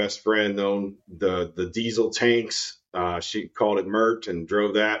her and her best friend owned the diesel tanks. She called it Mert and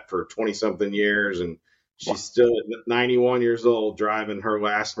drove that for 20 something years. And she's still at 91 years old driving her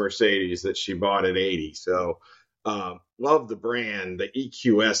last Mercedes that she bought at 80. So, love the brand. The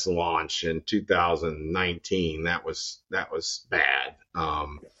EQS launch in 2019, that was bad.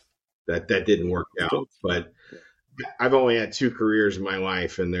 That didn't work out. But I've only had two careers in my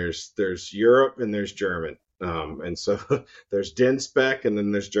life, and there's Europe and there's German. And so there's DIN spec and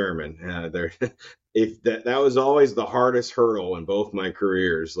then there's German. There, if that was always the hardest hurdle in both my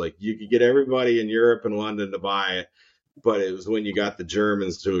careers. Like you could get everybody in Europe and London to buy it, but it was when you got the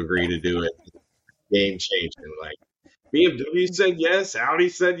Germans to agree to do it, game changing. Like BMW said yes, Audi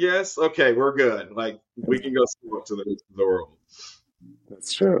said yes. Okay, we're good. Like we can go to the rest of the world.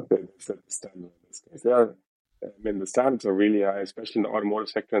 That's true. They set the standard in this case. Yeah, I mean, the standards are really high, especially in the automotive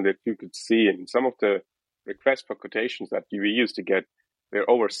sector, and that you could see in some of the requests for quotations that we used to get, they're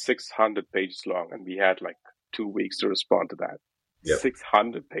over 600 pages long, and we had like 2 weeks to respond to that. Yep.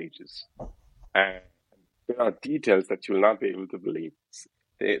 600 pages. And there are details that you'll not be able to believe.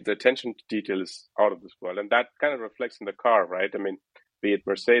 The attention to detail is out of this world, and that kind of reflects in the car, right? I mean, be it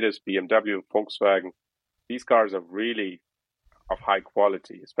Mercedes, BMW, Volkswagen, these cars are really of high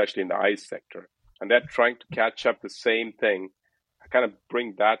quality, especially in the ICE sector. And they're trying to catch up the same thing, kind of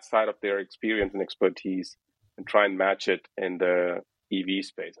bring that side of their experience and expertise and try and match it in the EV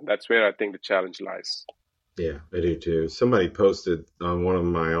space. And that's where I think the challenge lies. Yeah, I do too. Somebody posted on one of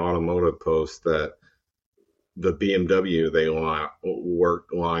my automotive posts that the BMW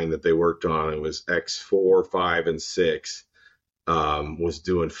line that they worked on, it was X4, 5, and 6, was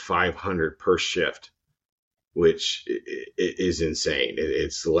doing 500 per shift. which is insane.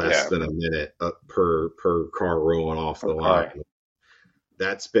 It's less Yeah, than a minute per car rolling off the line. okay.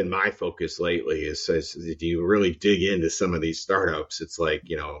 That's been my focus lately is if you really dig into some of these startups, it's like,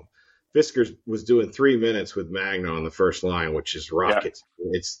 Fisker was doing 3 minutes with Magna on the first line, which is Yeah, rockets.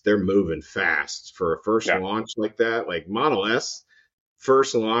 They're moving fast for a first yeah, launch like that. Like Model S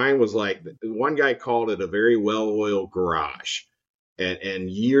first line was like, one guy called it a very well-oiled garage. And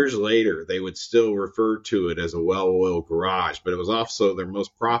years later, they would still refer to it as a well-oiled garage, but it was also their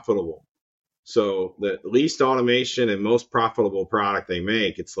most profitable. So the least automation and most profitable product they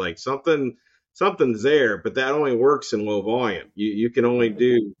make, it's like something's there, but that only works in low volume. You can only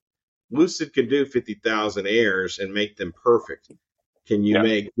do Lucid could do 50,000 airs and make them perfect. Can you yeah.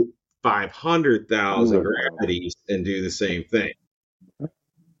 make 500,000 100,000. gravities and do the same thing? No,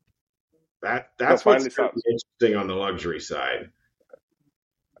 That's what's finally gonna be starts. interesting on the luxury side.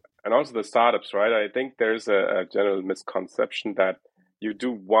 And also the startups, right? I think there's a general misconception that you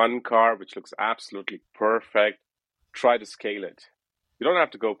do one car which looks absolutely perfect, try to scale it. You don't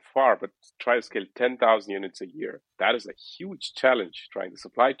have to go far, but try to scale 10,000 units a year. That is a huge challenge, trying the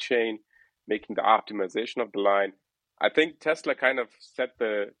supply chain, making the optimization of the line. I think Tesla kind of set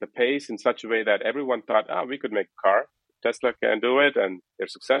the pace in such a way that everyone thought, we could make a car. Tesla can do it, and they're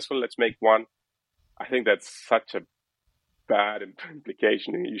successful. Let's make one. I think that's such a bad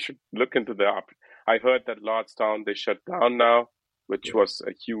implication. You should look into the op. I heard that Lordstown they shut down now, which was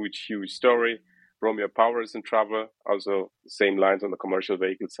a huge, huge story. Romeo Power is in trouble. Also, the same lines on the commercial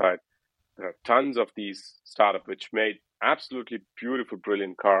vehicle side. There are tons of these startups which made absolutely beautiful,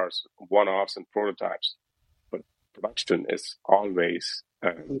 brilliant cars, one-offs and prototypes. But production is always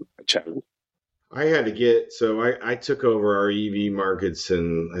a challenge. I had to get so I took over our EV markets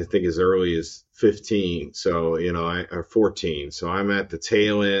and I think as early as 15. So, or 14. So I'm at the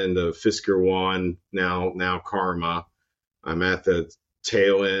tail end of Fisker One, now Karma. I'm at the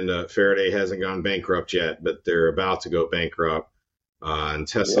tail end. Faraday hasn't gone bankrupt yet, but they're about to go bankrupt.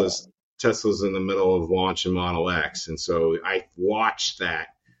 And Yeah. Tesla's in the middle of launching Model X. And so I watched that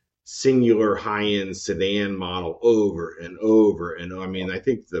singular high-end sedan model over and over. And I mean, I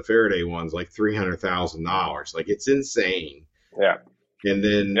think the Faraday one's like $300,000. Like it's insane. Yeah. And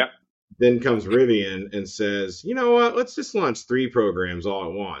then Yeah. comes Rivian and says, you know what, let's just launch 3 programs all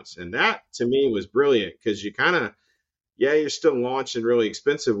at once. And that to me was brilliant because you kind of, yeah, you're still launching really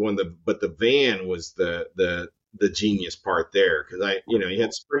expensive one, but the van was the genius part there because you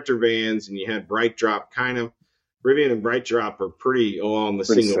had Sprinter vans and you had Bright Drop kind of. Rivian and Bright Drop are pretty along the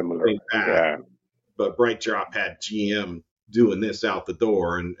Pretty same similar. path, Yeah. but Bright Drop had GM doing this out the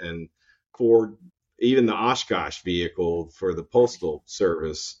door, and Ford, even the Oshkosh vehicle for the postal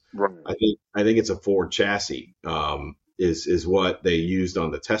service, Right. I think it's a Ford chassis, is what they used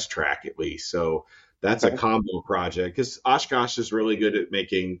on the test track at least. So that's a Okay. combo project because Oshkosh is really good at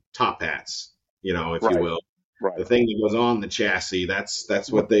making top hats, if you Right. will. Right. The thing that goes on the chassis,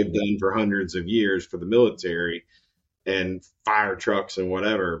 that's what they've done for hundreds of years for the military and fire trucks and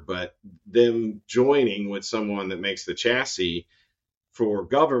whatever. But them joining with someone that makes the chassis for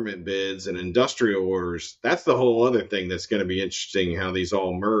government bids and industrial orders, that's the whole other thing that's going to be interesting how these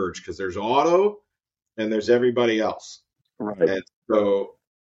all merge because there's auto and there's everybody else. Right. And so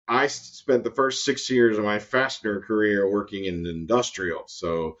I spent the first 6 years of my fastener career working in industrial.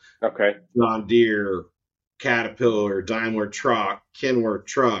 So Okay. John Deere, Caterpillar, Daimler Truck, Kenworth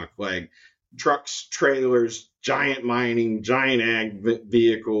Truck, like trucks, trailers, giant mining, giant ag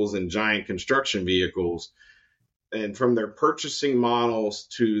vehicles, and giant construction vehicles. And from their purchasing models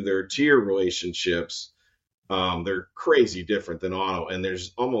to their tier relationships, they're crazy different than auto, and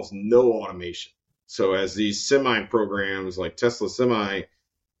there's almost no automation. So as these semi programs like Tesla Semi,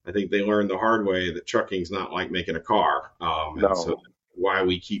 I think they learned the hard way that trucking's not like making a car, and so No. why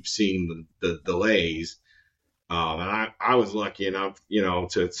we keep seeing the delays. And I was lucky enough,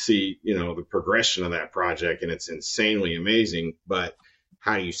 to see, the progression of that project, and it's insanely amazing. But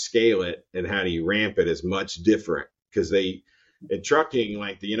how do you scale it and how do you ramp it is much different because in trucking,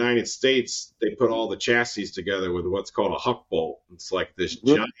 like the United States, they put all the chassis together with what's called a huck bolt. It's like this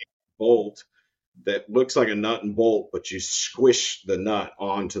Mhm. giant bolt that looks like a nut and bolt, but you squish the nut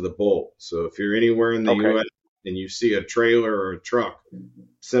onto the bolt. So if you're anywhere in the Okay. U.S. and you see a trailer or a truck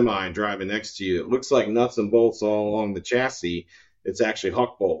semi driving next to you, it looks like nuts and bolts all along the chassis. It's actually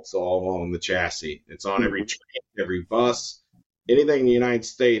huck bolts all along the chassis. It's on every Mhm. train, every bus. Anything in the United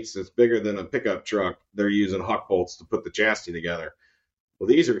States that's bigger than a pickup truck, they're using huck bolts to put the chassis together. Well,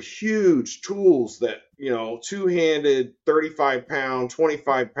 these are huge tools that, two-handed, 35-pound,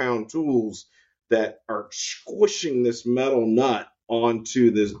 25-pound tools that are squishing this metal nut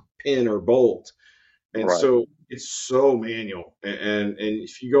onto this pin or bolt. And Right. so it's so manual. And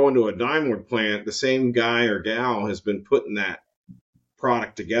if you go into a Daimler plant, the same guy or gal has been putting that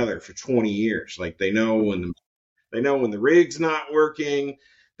product together for 20 years. Like they know when the rig's not working.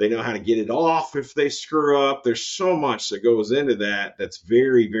 They know how to get it off if they screw up. There's so much that goes into that that's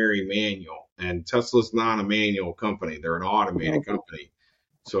very, very manual. And Tesla's not a manual company. They're an automated Mhm. company.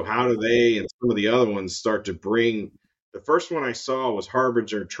 So how do they and some of the other ones start to bring the first one I saw was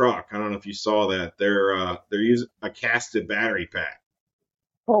Harbinger Truck. I don't know if you saw that. They're using a casted battery pack.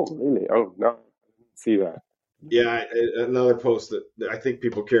 Oh, really? Oh, no, I didn't see that. Yeah, another post that I think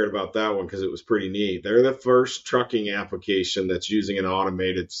people cared about that one because it was pretty neat. They're the first trucking application that's using an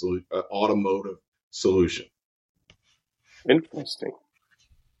automotive solution. Interesting.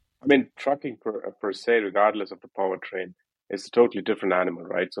 I mean, trucking per se, regardless of the powertrain, is a totally different animal,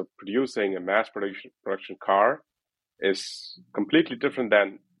 right? So producing a mass production car is completely different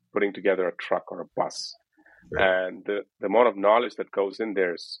than putting together a truck or a bus. Right. And the amount of knowledge that goes in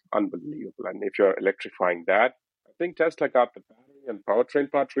there is unbelievable. And if you're electrifying that, I think Tesla got the battery and powertrain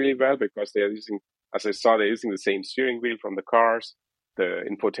part really well because they're using, as I saw, they're using the same steering wheel from the cars. The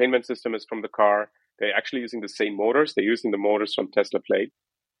infotainment system is from the car. They're actually using the same motors. They're using the motors from Tesla Plate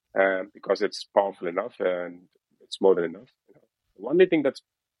because it's powerful enough and it's more than enough. The only thing that's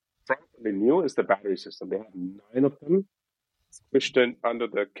probably new is the battery system. They have 9 of them squished in under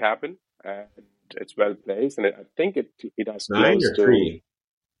the cabin, and it's well placed. And I think it has Nine close or to three?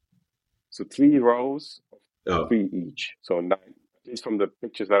 3 rows of Oh, 3 each, so 9. At least from the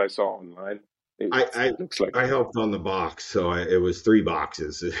pictures that I saw online, I it looks like I helped on the box, so it was 3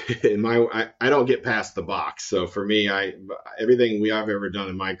 boxes. In I don't get past the box. So for me, everything I've ever done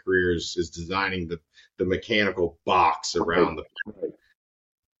in my career is designing the mechanical box right, around the.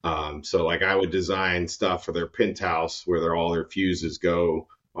 right, So like I would design stuff for their penthouse where all their fuses go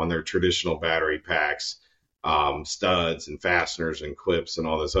on their traditional battery packs, studs and fasteners and clips and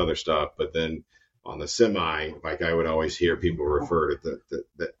all this other stuff. But then on the semi, like I would always hear people refer to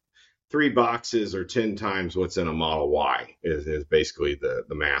the 3 boxes or 10 times what's in a Model Y is basically the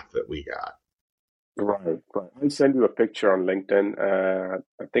math that we got. right, right. I'll send you a picture on LinkedIn.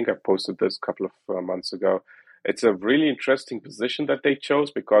 I think I posted this a couple of months ago. It's a really interesting position that they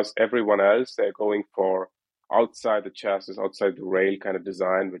chose because everyone else they're going for outside the chassis, outside the rail kind of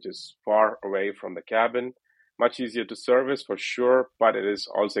design, which is far away from the cabin. Much easier to service for sure, but it is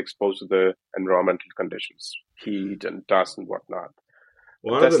also exposed to the environmental conditions, heat and dust and whatnot. The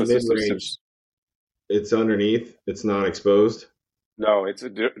One of the Tesla mid system range, sits it's underneath, it's not exposed. no, it's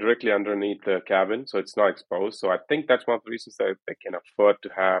directly underneath the cabin, so it's not exposed. So I think that's one of the reasons that they can afford to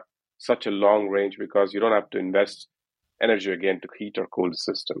have such a long range because you don't have to invest energy again to heat or cool the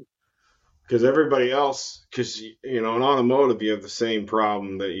system. Because everybody else, because in automotive, you have the same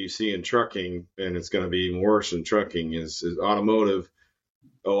problem that you see in trucking, and it's going to be even worse in trucking. Is automotive?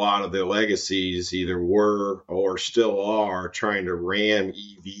 A lot of the legacies either were or still are trying to ram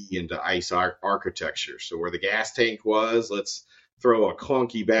EV into ICE architecture. So where the gas tank was, let's throw a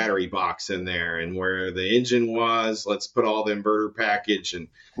clunky battery box in there, and where the engine was, let's put all the inverter package and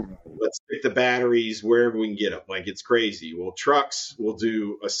let's pick the batteries wherever we can get them. Like it's crazy. Well, trucks will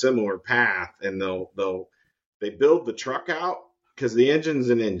do a similar path, and they build the truck out because the engine's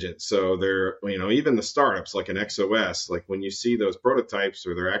an engine. So they're even the startups like an XOS, like when you see those prototypes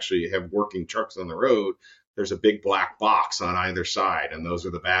or they're actually have working trucks on the road, there's a big black box on either side, and those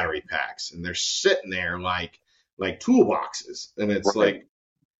are the battery packs, and they're sitting there like toolboxes, and it's Right. like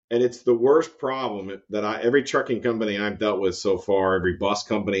and it's the worst problem that every trucking company I've dealt with so far, every bus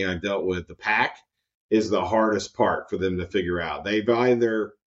company I've dealt with, the pack is the hardest part for them to figure out. They've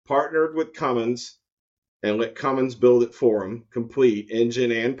either partnered with Cummins and let Cummins build it for them, complete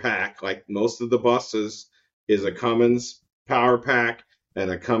engine and pack, like most of the buses is a Cummins power pack and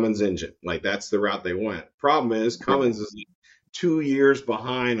a Cummins engine. Like that's the route they went. Problem is Right. Cummins is 2 years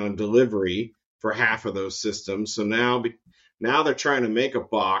behind on delivery for half of those systems. So now they're trying to make a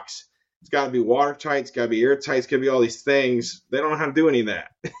box. It's got to be watertight. It's got to be airtight. It's got to be all these things. They don't know how to do any of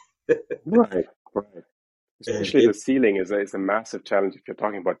that. Right. Right. And Especially the sealing is a massive challenge if you're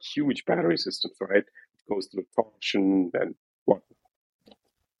talking about huge battery systems, right? It goes through torsion and what.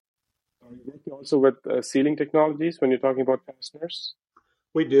 Are you working also with sealing technologies when you're talking about fasteners?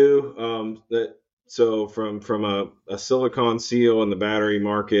 we do that. So from a silicon seal in the battery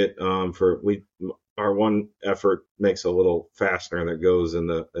market, our one effort makes a little fastener that goes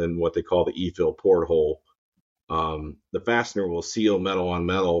in what they call the e-fill porthole. The fastener will seal metal on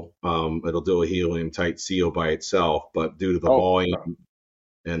metal. It'll do a helium tight seal by itself, but due to the Oh, volume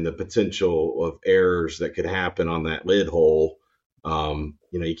no. and the potential of errors that could happen on that lid hole,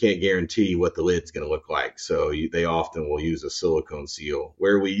 You can't guarantee what the lid's going to look like. So they often will use a silicone seal,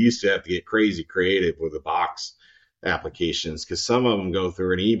 where we used to have to get crazy creative with the box applications because some of them go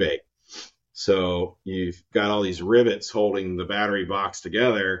through an eBay. So you've got all these rivets holding the battery box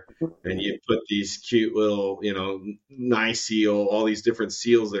together, and you put these cute little, nice seal, all these different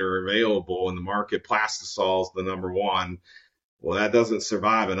seals that are available in the market. Plastisol's the number one. Well, that doesn't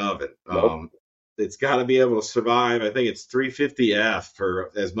survive an oven. Nope. It's got to be able to survive. I think it's 350F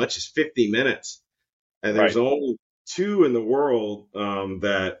for as much as 50 minutes. And there's Right. only two in the world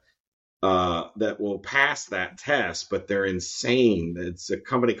that will pass that test, but they're insane. It's a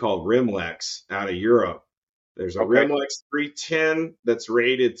company called Rimlex out of Europe. There's a Okay. Rimlex 310 that's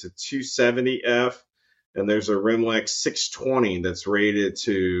rated to 270F, and there's a Rimlex 620 that's rated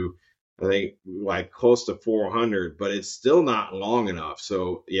to, I think, like close to 400, but it's still not long enough.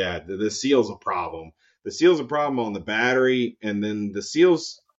 So yeah, the seal's a problem. The seal's a problem on the battery, and then the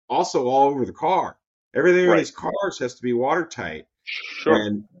seal's also all over the car. Everything in Right. these cars has to be watertight. Sure.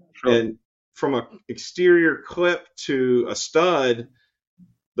 And Sure. and from a exterior clip to a stud,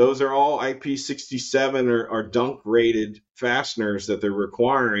 those are all IP67 or dunk rated fasteners that they're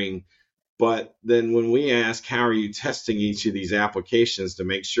requiring. But then when we ask, how are you testing each of these applications to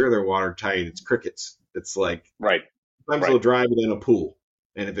make sure they're watertight, it's crickets. It's like Right. sometimes Right. they'll drive it in a pool.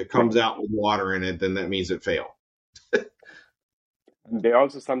 And if it Right. comes out with water in it, then that means it failed. They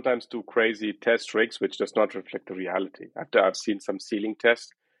also sometimes do crazy test rigs, which does not reflect the reality. After I've seen some sealing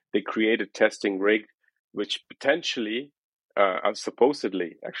tests, they create a testing rig which potentially,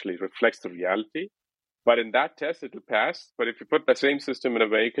 supposedly, actually reflects the reality. But in that test, it'll pass. But if you put the same system in a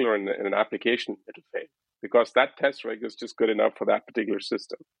vehicle or in an application, it'll fail because that test rig is just good enough for that particular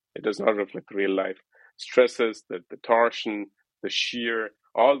system. It does not reflect real life stresses, the torsion, the shear.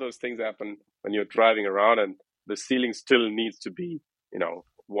 All those things happen when you're driving around, and the sealing still needs to be,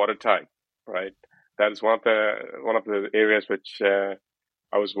 watertight, right? That is one of the areas which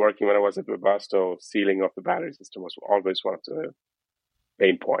I was working when I was at Webasto. Sealing of the battery system was always one of the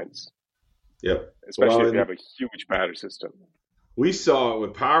pain points, Yep. especially Well, if you and have a huge battery system. we saw it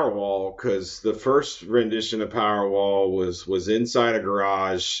with Powerwall because the first rendition of Powerwall was inside a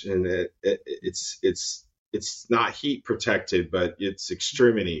garage, and it's not heat protected, but it's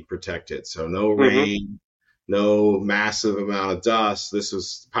extremity protected. So no Mm-hmm. rain, no massive amount of dust. This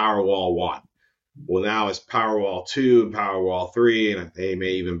was Powerwall 1. Well, now it's Powerwall 2 and Powerwall 3, and they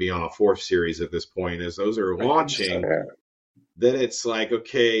may even be on a fourth series at this point. As those are I think so. launching, Yeah. then it's like,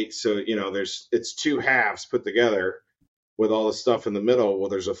 okay, so it's two halves put together with all the stuff in the middle. Well,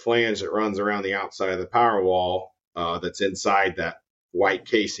 there's a flange that runs around the outside of the power wall that's inside that white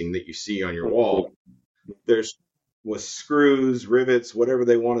casing that you see on your Mm-hmm. wall. There's with screws, rivets, whatever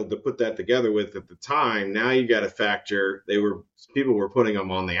they wanted to put that together with at the time. Now you got to factor people were putting them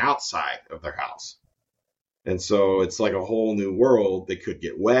on the outside of their house. And so it's like a whole new world. They could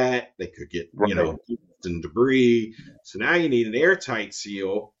get wet, they could get, Right. and debris. So now you need an airtight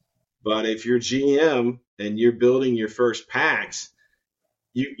seal. But if you're GM and you're building your first packs,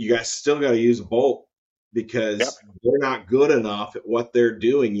 you guys still got to use a bolt Yep. because they're not good enough at what they're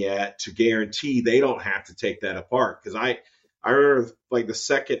doing yet to guarantee they don't have to take that apart. Because I remember like the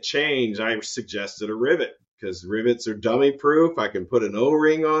second change, I suggested a rivet because rivets are dummy proof. I can put an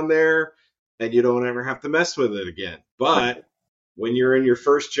O-ring on there and you don't ever have to mess with it again. But when you're in your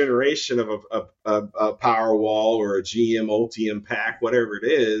first generation of a power wall or a GM Ultium pack, whatever it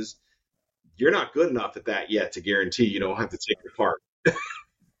is, you're not good enough at that yet to guarantee you don't have to take it apart.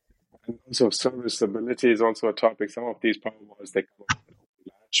 And also serviceability is also a topic. Some of these power walls, they come with an open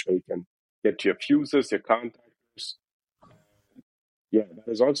latch where you can get your fuses, your contactors. Yeah,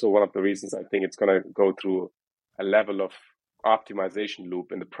 that is also one of the reasons I think it's going to go through a level of optimization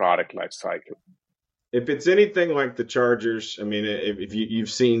loop in the product life cycle. If it's anything like the Chargers, I mean, if you've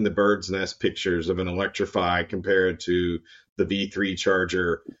seen the bird's nest pictures of an Electrify compared to the V3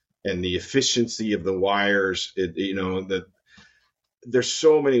 Charger and the efficiency of the wires, there's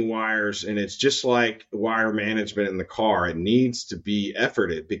so many wires, and it's just like wire management in the car. It needs to be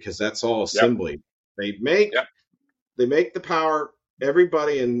efforted because that's all Yep. assembly. They make Yep. they make the power.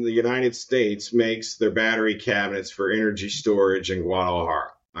 Everybody in the United States makes their battery cabinets for energy storage in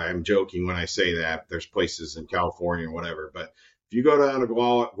Guadalajara. I'm joking when I say that. There's places in California or whatever, but if you go down to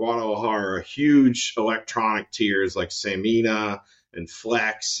Guadalajara, huge electronic tiers like Samina and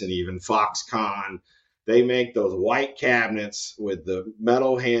Flex and even Foxconn, they make those white cabinets with the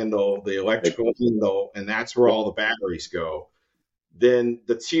metal handle, the electrical handle, and that's where all the batteries go. Then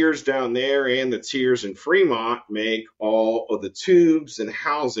the tiers down there and the tiers in Fremont make all of the tubes and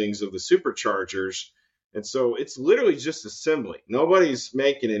housings of the superchargers. And so it's literally just assembly. Nobody's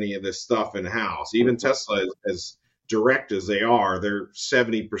making any of this stuff in house. Even Mhm. Tesla, as direct as they are, they're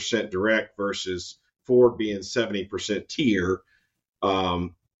 70% direct versus Ford being 70% tier.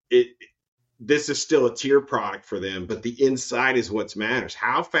 Um, it this is still a tier product for them, but the inside is what matters.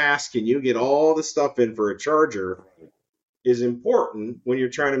 How fast can you get all the stuff in for a charger is important when you're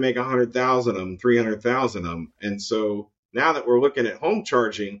trying to make 100,000 of them, 300,000 of them. And so now that we're looking at home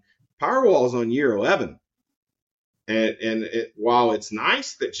charging, Powerwall's on year 11. While it's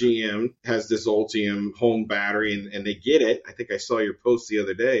nice that GM has this Ultium home battery and they get it, I think I saw your post the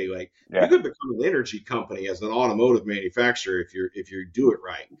other day. Like you Yeah, could become an energy company as an automotive manufacturer if you do it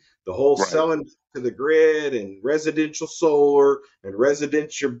right. The whole right. selling to the grid and residential solar and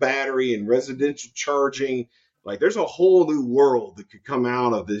residential battery and residential charging, like there's a whole new world that could come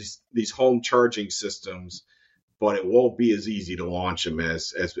out of these home charging systems, but it won't be as easy to launch them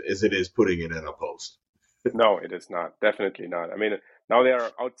as it is putting it in a post. No, it is not. Definitely not. I mean, now they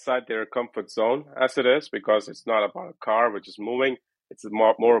are outside their comfort zone as it is because it's not about a car which is moving. It's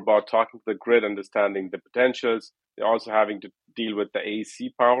more about talking to the grid, understanding the potentials. They're also having to deal with the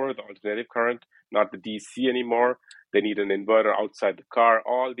AC power, the alternative current, not the DC anymore. They need an inverter outside the car.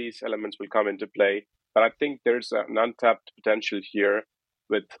 All these elements will come into play. But I think there's an untapped potential here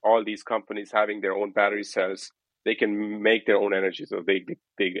with all these companies having their own battery cells. They can make their own energy. So they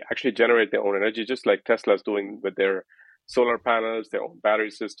actually generate their own energy, just like Tesla's doing with their solar panels, their own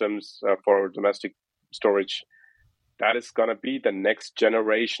battery systems for domestic storage. That is going to be the next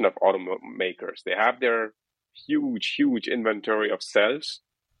generation of automakers. They have their huge inventory of cells,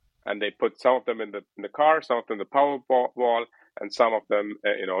 and they put some of them in the car, some of them in the power wall, and some of them,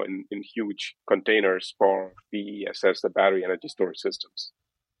 in huge containers for BESS, the battery energy storage systems.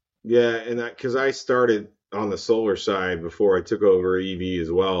 Yeah, and because I started on the solar side before I took over EV as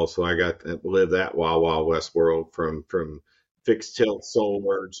well, so I got to live that wild west world from fixed tilt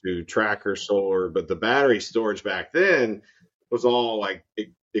solar to tracker solar. But the battery storage back then was all like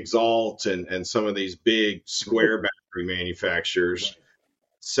Exalt and some of these big square battery manufacturers Right.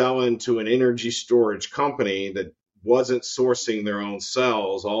 selling to an energy storage company that wasn't sourcing their own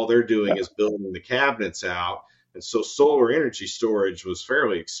cells. All they're doing Yeah. is building the cabinets out. And so solar energy storage was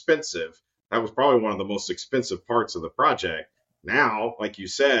fairly expensive. That was probably one of the most expensive parts of the project. Now, like you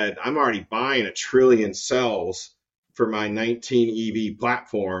said, I'm already buying 1 trillion cells for my 19 EV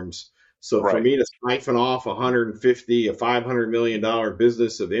platforms. So for Right. me to siphon off 150, a $500 million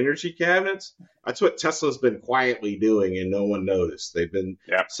business of energy cabinets, that's what Tesla's been quietly doing and no one noticed. They've been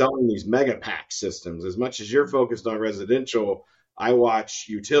Yeah. selling these mega pack systems. As much as you're focused on residential, I watch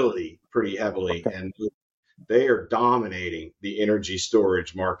utility pretty heavily, Okay. and they are dominating the energy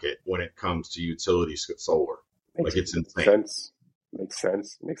storage market when it comes to utility solar. Like Makes it's insane. sense. Makes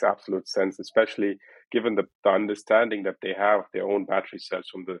sense. Makes absolute sense, especially given the understanding that they have their own battery cells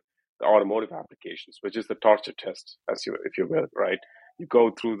from the automotive applications, which is the torture test, as you if you will, right? You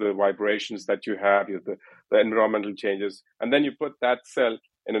go through the vibrations that you have, the environmental changes, and then you put that cell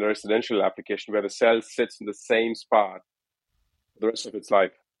in a residential application where the cell sits in the same spot the rest of its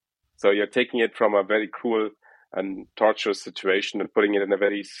life. So you're taking it from a very cruel and torturous situation and putting it in a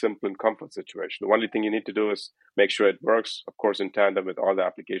very simple and comfort situation. The only thing you need to do is make sure it works, of course, in tandem with all the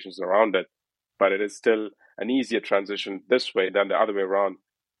applications around it. But it is still an easier transition this way than the other way around.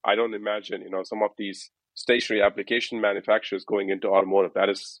 I don't imagine, some of these stationary application manufacturers going into automotive. That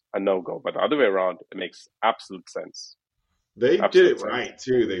is a no-go. But the other way around, it makes absolute sense. They did Absolute it sense. right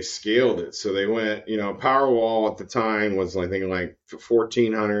too. They scaled it. So they went, Powerwall at the time was I think like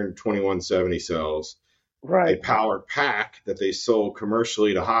 1,400 2170 cells. A Right. power pack that they sold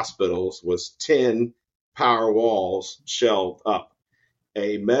commercially to hospitals was 10 power walls shelved up.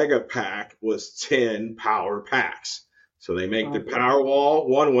 A mega pack was 10 power packs. So they make the Okay. power wall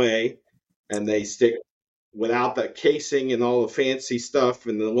one way and they stick without the casing and all the fancy stuff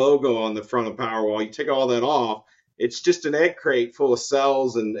and the logo on the front of Powerwall. You take all that off, it's just an egg crate full of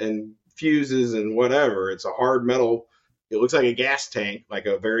cells and fuses and whatever. It's a hard metal. It looks like a gas tank, like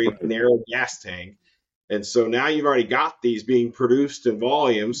a very Right. narrow gas tank. And so now you've already got these being produced in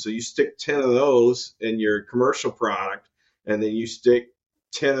volume. So you stick 10 of those in your commercial product, and then you stick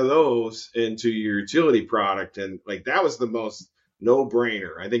 10 of those into your utility product. And like that was the most no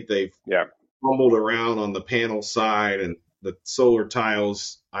brainer. I think they've Yeah. fumbled around on the panel side and the solar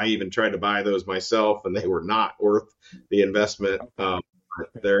tiles. I even tried to buy those myself, and they were not worth the investment. Okay.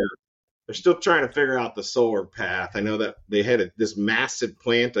 Okay. They're still trying to figure out the solar path. I know that they had this massive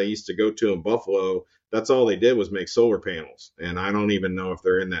plant I used to go to in Buffalo. That's all they did was make solar panels, and I don't even know if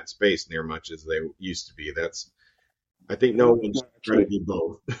they're in that space near much as they used to be. I think no No, one's no, trying to actually, do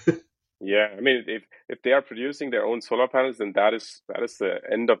both. Yeah, I mean, if they are producing their own solar panels, then that is the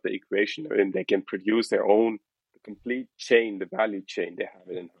end of the equation. I mean, they can produce their own the complete chain, the value chain. They have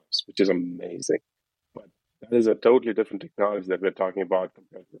it in house, which is amazing. But that is a totally different technology that we're talking about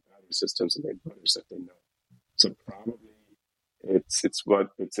compared to the battery systems and the inverters that they know. So probably it's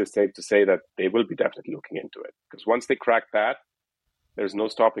just safe to say that they will be definitely looking into it because once they crack that, there's no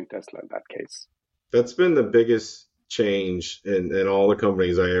stopping Tesla in that case. That's been the biggest change in all the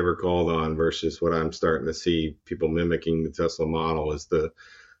companies I ever called on versus what I'm starting to see people mimicking the Tesla model is the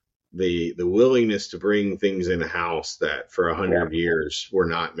willingness to bring things in house that for Yeah, 100 years were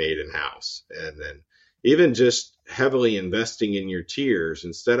not made in house, and then even just heavily investing in your tiers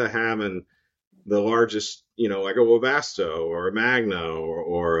instead of having the largest, like a Webasto or a Magna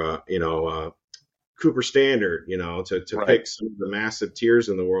or Cooper Standard, to right. pick some of the massive tiers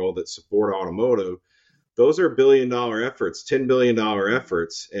in the world that support automotive. Those are $1 billion efforts, $10 billion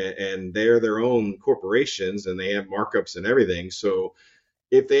efforts, and they're their own corporations and they have markups and everything. So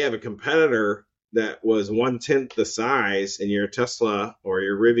if they have a competitor that was 1/10 the size and you're a Tesla or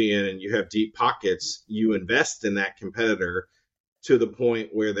you're Rivian and you have deep pockets, you invest in that competitor to the point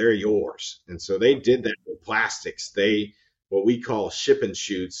where they're yours. And so they did that with plastics. They what we call ship and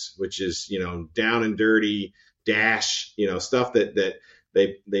shoots, which is, down and dirty dash, stuff that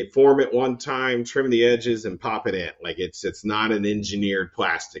they form it one time, trim the edges and pop it in. Like it's not an engineered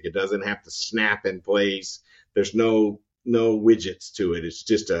plastic. It doesn't have to snap in place. There's no widgets to it.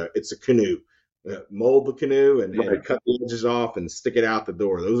 It's a canoe. Mold the canoe and Right. cut the edges off and stick it out the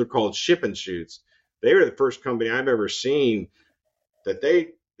door. Those are called ship and shoots. They were the first company I've ever seen that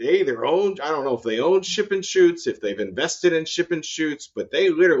they either own, I don't know if they own ship and shoots, if they've invested in ship and shoots, but they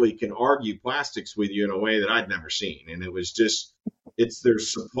literally can argue plastics with you in a way that I'd never seen. And it was just, it's their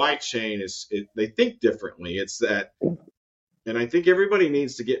supply chain they think differently. It's that, and I think everybody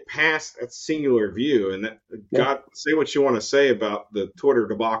needs to get past that singular view and that Yeah. God say what you want to say about the Twitter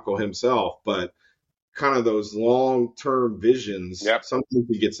debacle himself, but kind of those long-term visions, Yep. sometimes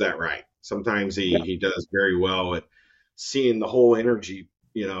he gets that right. Sometimes Yeah. he does very well at seeing the whole energy.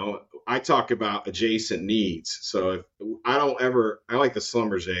 I talk about adjacent needs. So if I like the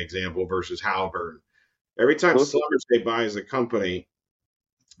Schlumberger example versus Halliburton. Every time Mhm. Schlumberger buys a company,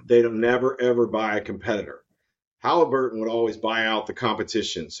 they don't never ever buy a competitor. Halliburton would always buy out the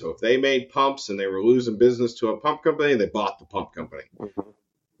competition. So if they made pumps and they were losing business to a pump company, they bought the pump company. Mhm.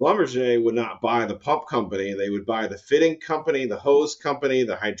 Schlumberger would not buy the pump company. They would buy the fitting company, the hose company,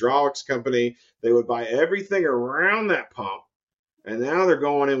 the hydraulics company. They would buy everything around that pump. And now they're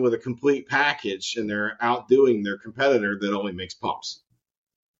going in with a complete package and they're outdoing their competitor that only makes pumps.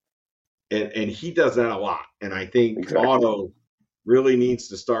 And he does that a lot. And I think Exactly. auto really needs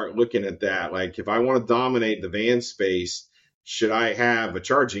to start looking at that. Like if I want to dominate the van space, should I have a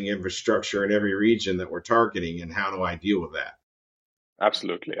charging infrastructure in every region that we're targeting and how do I deal with that?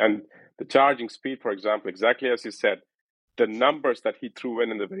 Absolutely. And the charging speed, for example, exactly as you said, the numbers that he threw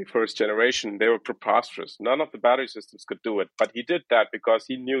in the very first generation, they were preposterous. None of the battery systems could do it. But he did that because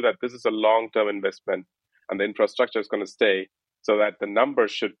he knew that this is a long-term investment and the infrastructure is going to stay so that the numbers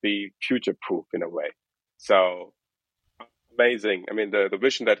should be future-proof in a way. So amazing. I mean, the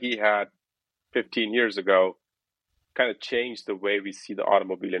vision that he had 15 years ago kind of changed the way we see the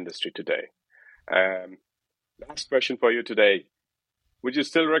automobile industry today. Um, Last question for you today. Would you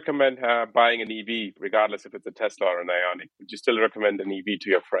still recommend buying an EV, regardless if it's a Tesla or an Ionic? Would you still recommend an EV to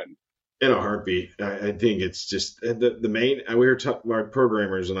your friend? In a heartbeat. I think it's just the main. We were our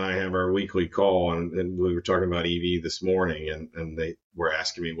programmers and I have our weekly call, and we were talking about EV this morning, and they were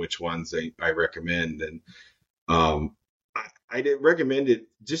asking me which ones I recommend, and um, I did recommend it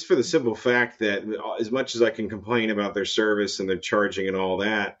just for the simple fact that as much as I can complain about their service and their charging and all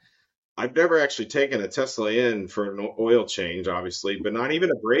that, I've never actually taken a Tesla in for an oil change, obviously, but not even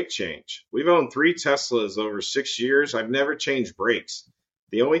a brake change. We've owned 3 Teslas over 6 years. I've never changed brakes.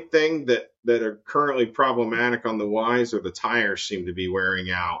 The only thing that are currently problematic on the Ys are the tires seem to be wearing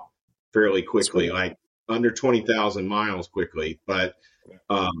out fairly That's quickly, right. like under 20,000 miles quickly. But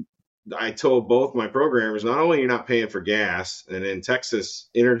um, I told both my programmers, not only you're not paying for gas, and in Texas,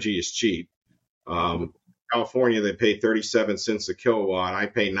 energy is cheap. Mhm. Um, California, they pay 37 cents a kilowatt. I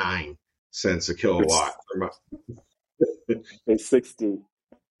pay 9 cents a kilowatt. It's, it's 60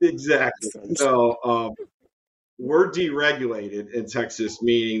 Exactly. cents. So we're deregulated in Texas,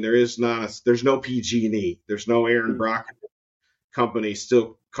 meaning there's no PG&E. There's no Aaron Mm. Brock company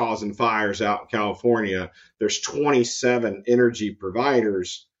still causing fires out in California. There's 27 energy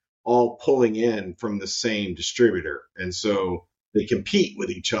providers all pulling in from the same distributor. And so they compete with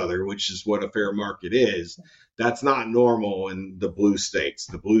each other, which is what a fair market is. that's not normal in the blue states.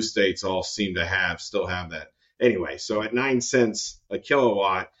 The blue states all seem to still have that. Anyway, so at 9 cents a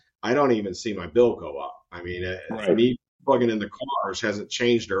kilowatt, I don't even see my bill go up. I mean, Right. me plugging in the cars hasn't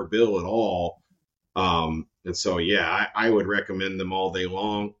changed our bill at all. And so, yeah, I would recommend them all day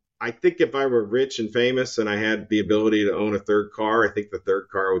long. I think if I were rich and famous and I had the ability to own a third car, I think the third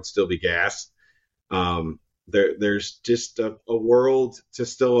car would still be gas. There's just a world to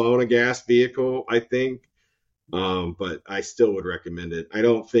still own a gas vehicle, I think. But I still would recommend it. I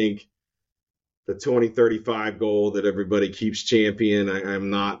don't think the 2035 goal that everybody keeps champion, I'm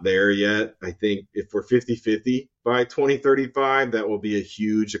not there yet. I think if we're 50-50 by 2035, that will be a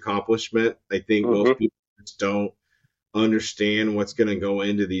huge accomplishment. I think most people just don't understand what's going to go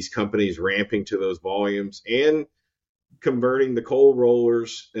into these companies ramping to those volumes and converting the coal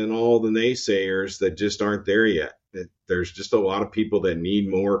rollers and all the naysayers that just aren't there yet. There's just a lot of people that need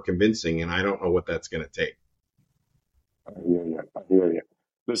more convincing, and I don't know what that's going to take. I hear you. I hear you.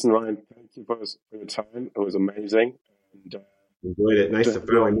 Listen, Ryan, thank you for your time. It was amazing. And enjoyed it. Nice to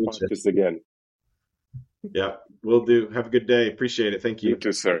finally meet you. Podcast again. Yeah, will do. Have a good day. Appreciate it. Thank you. You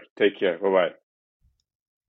too, sir. Take care. Bye-bye.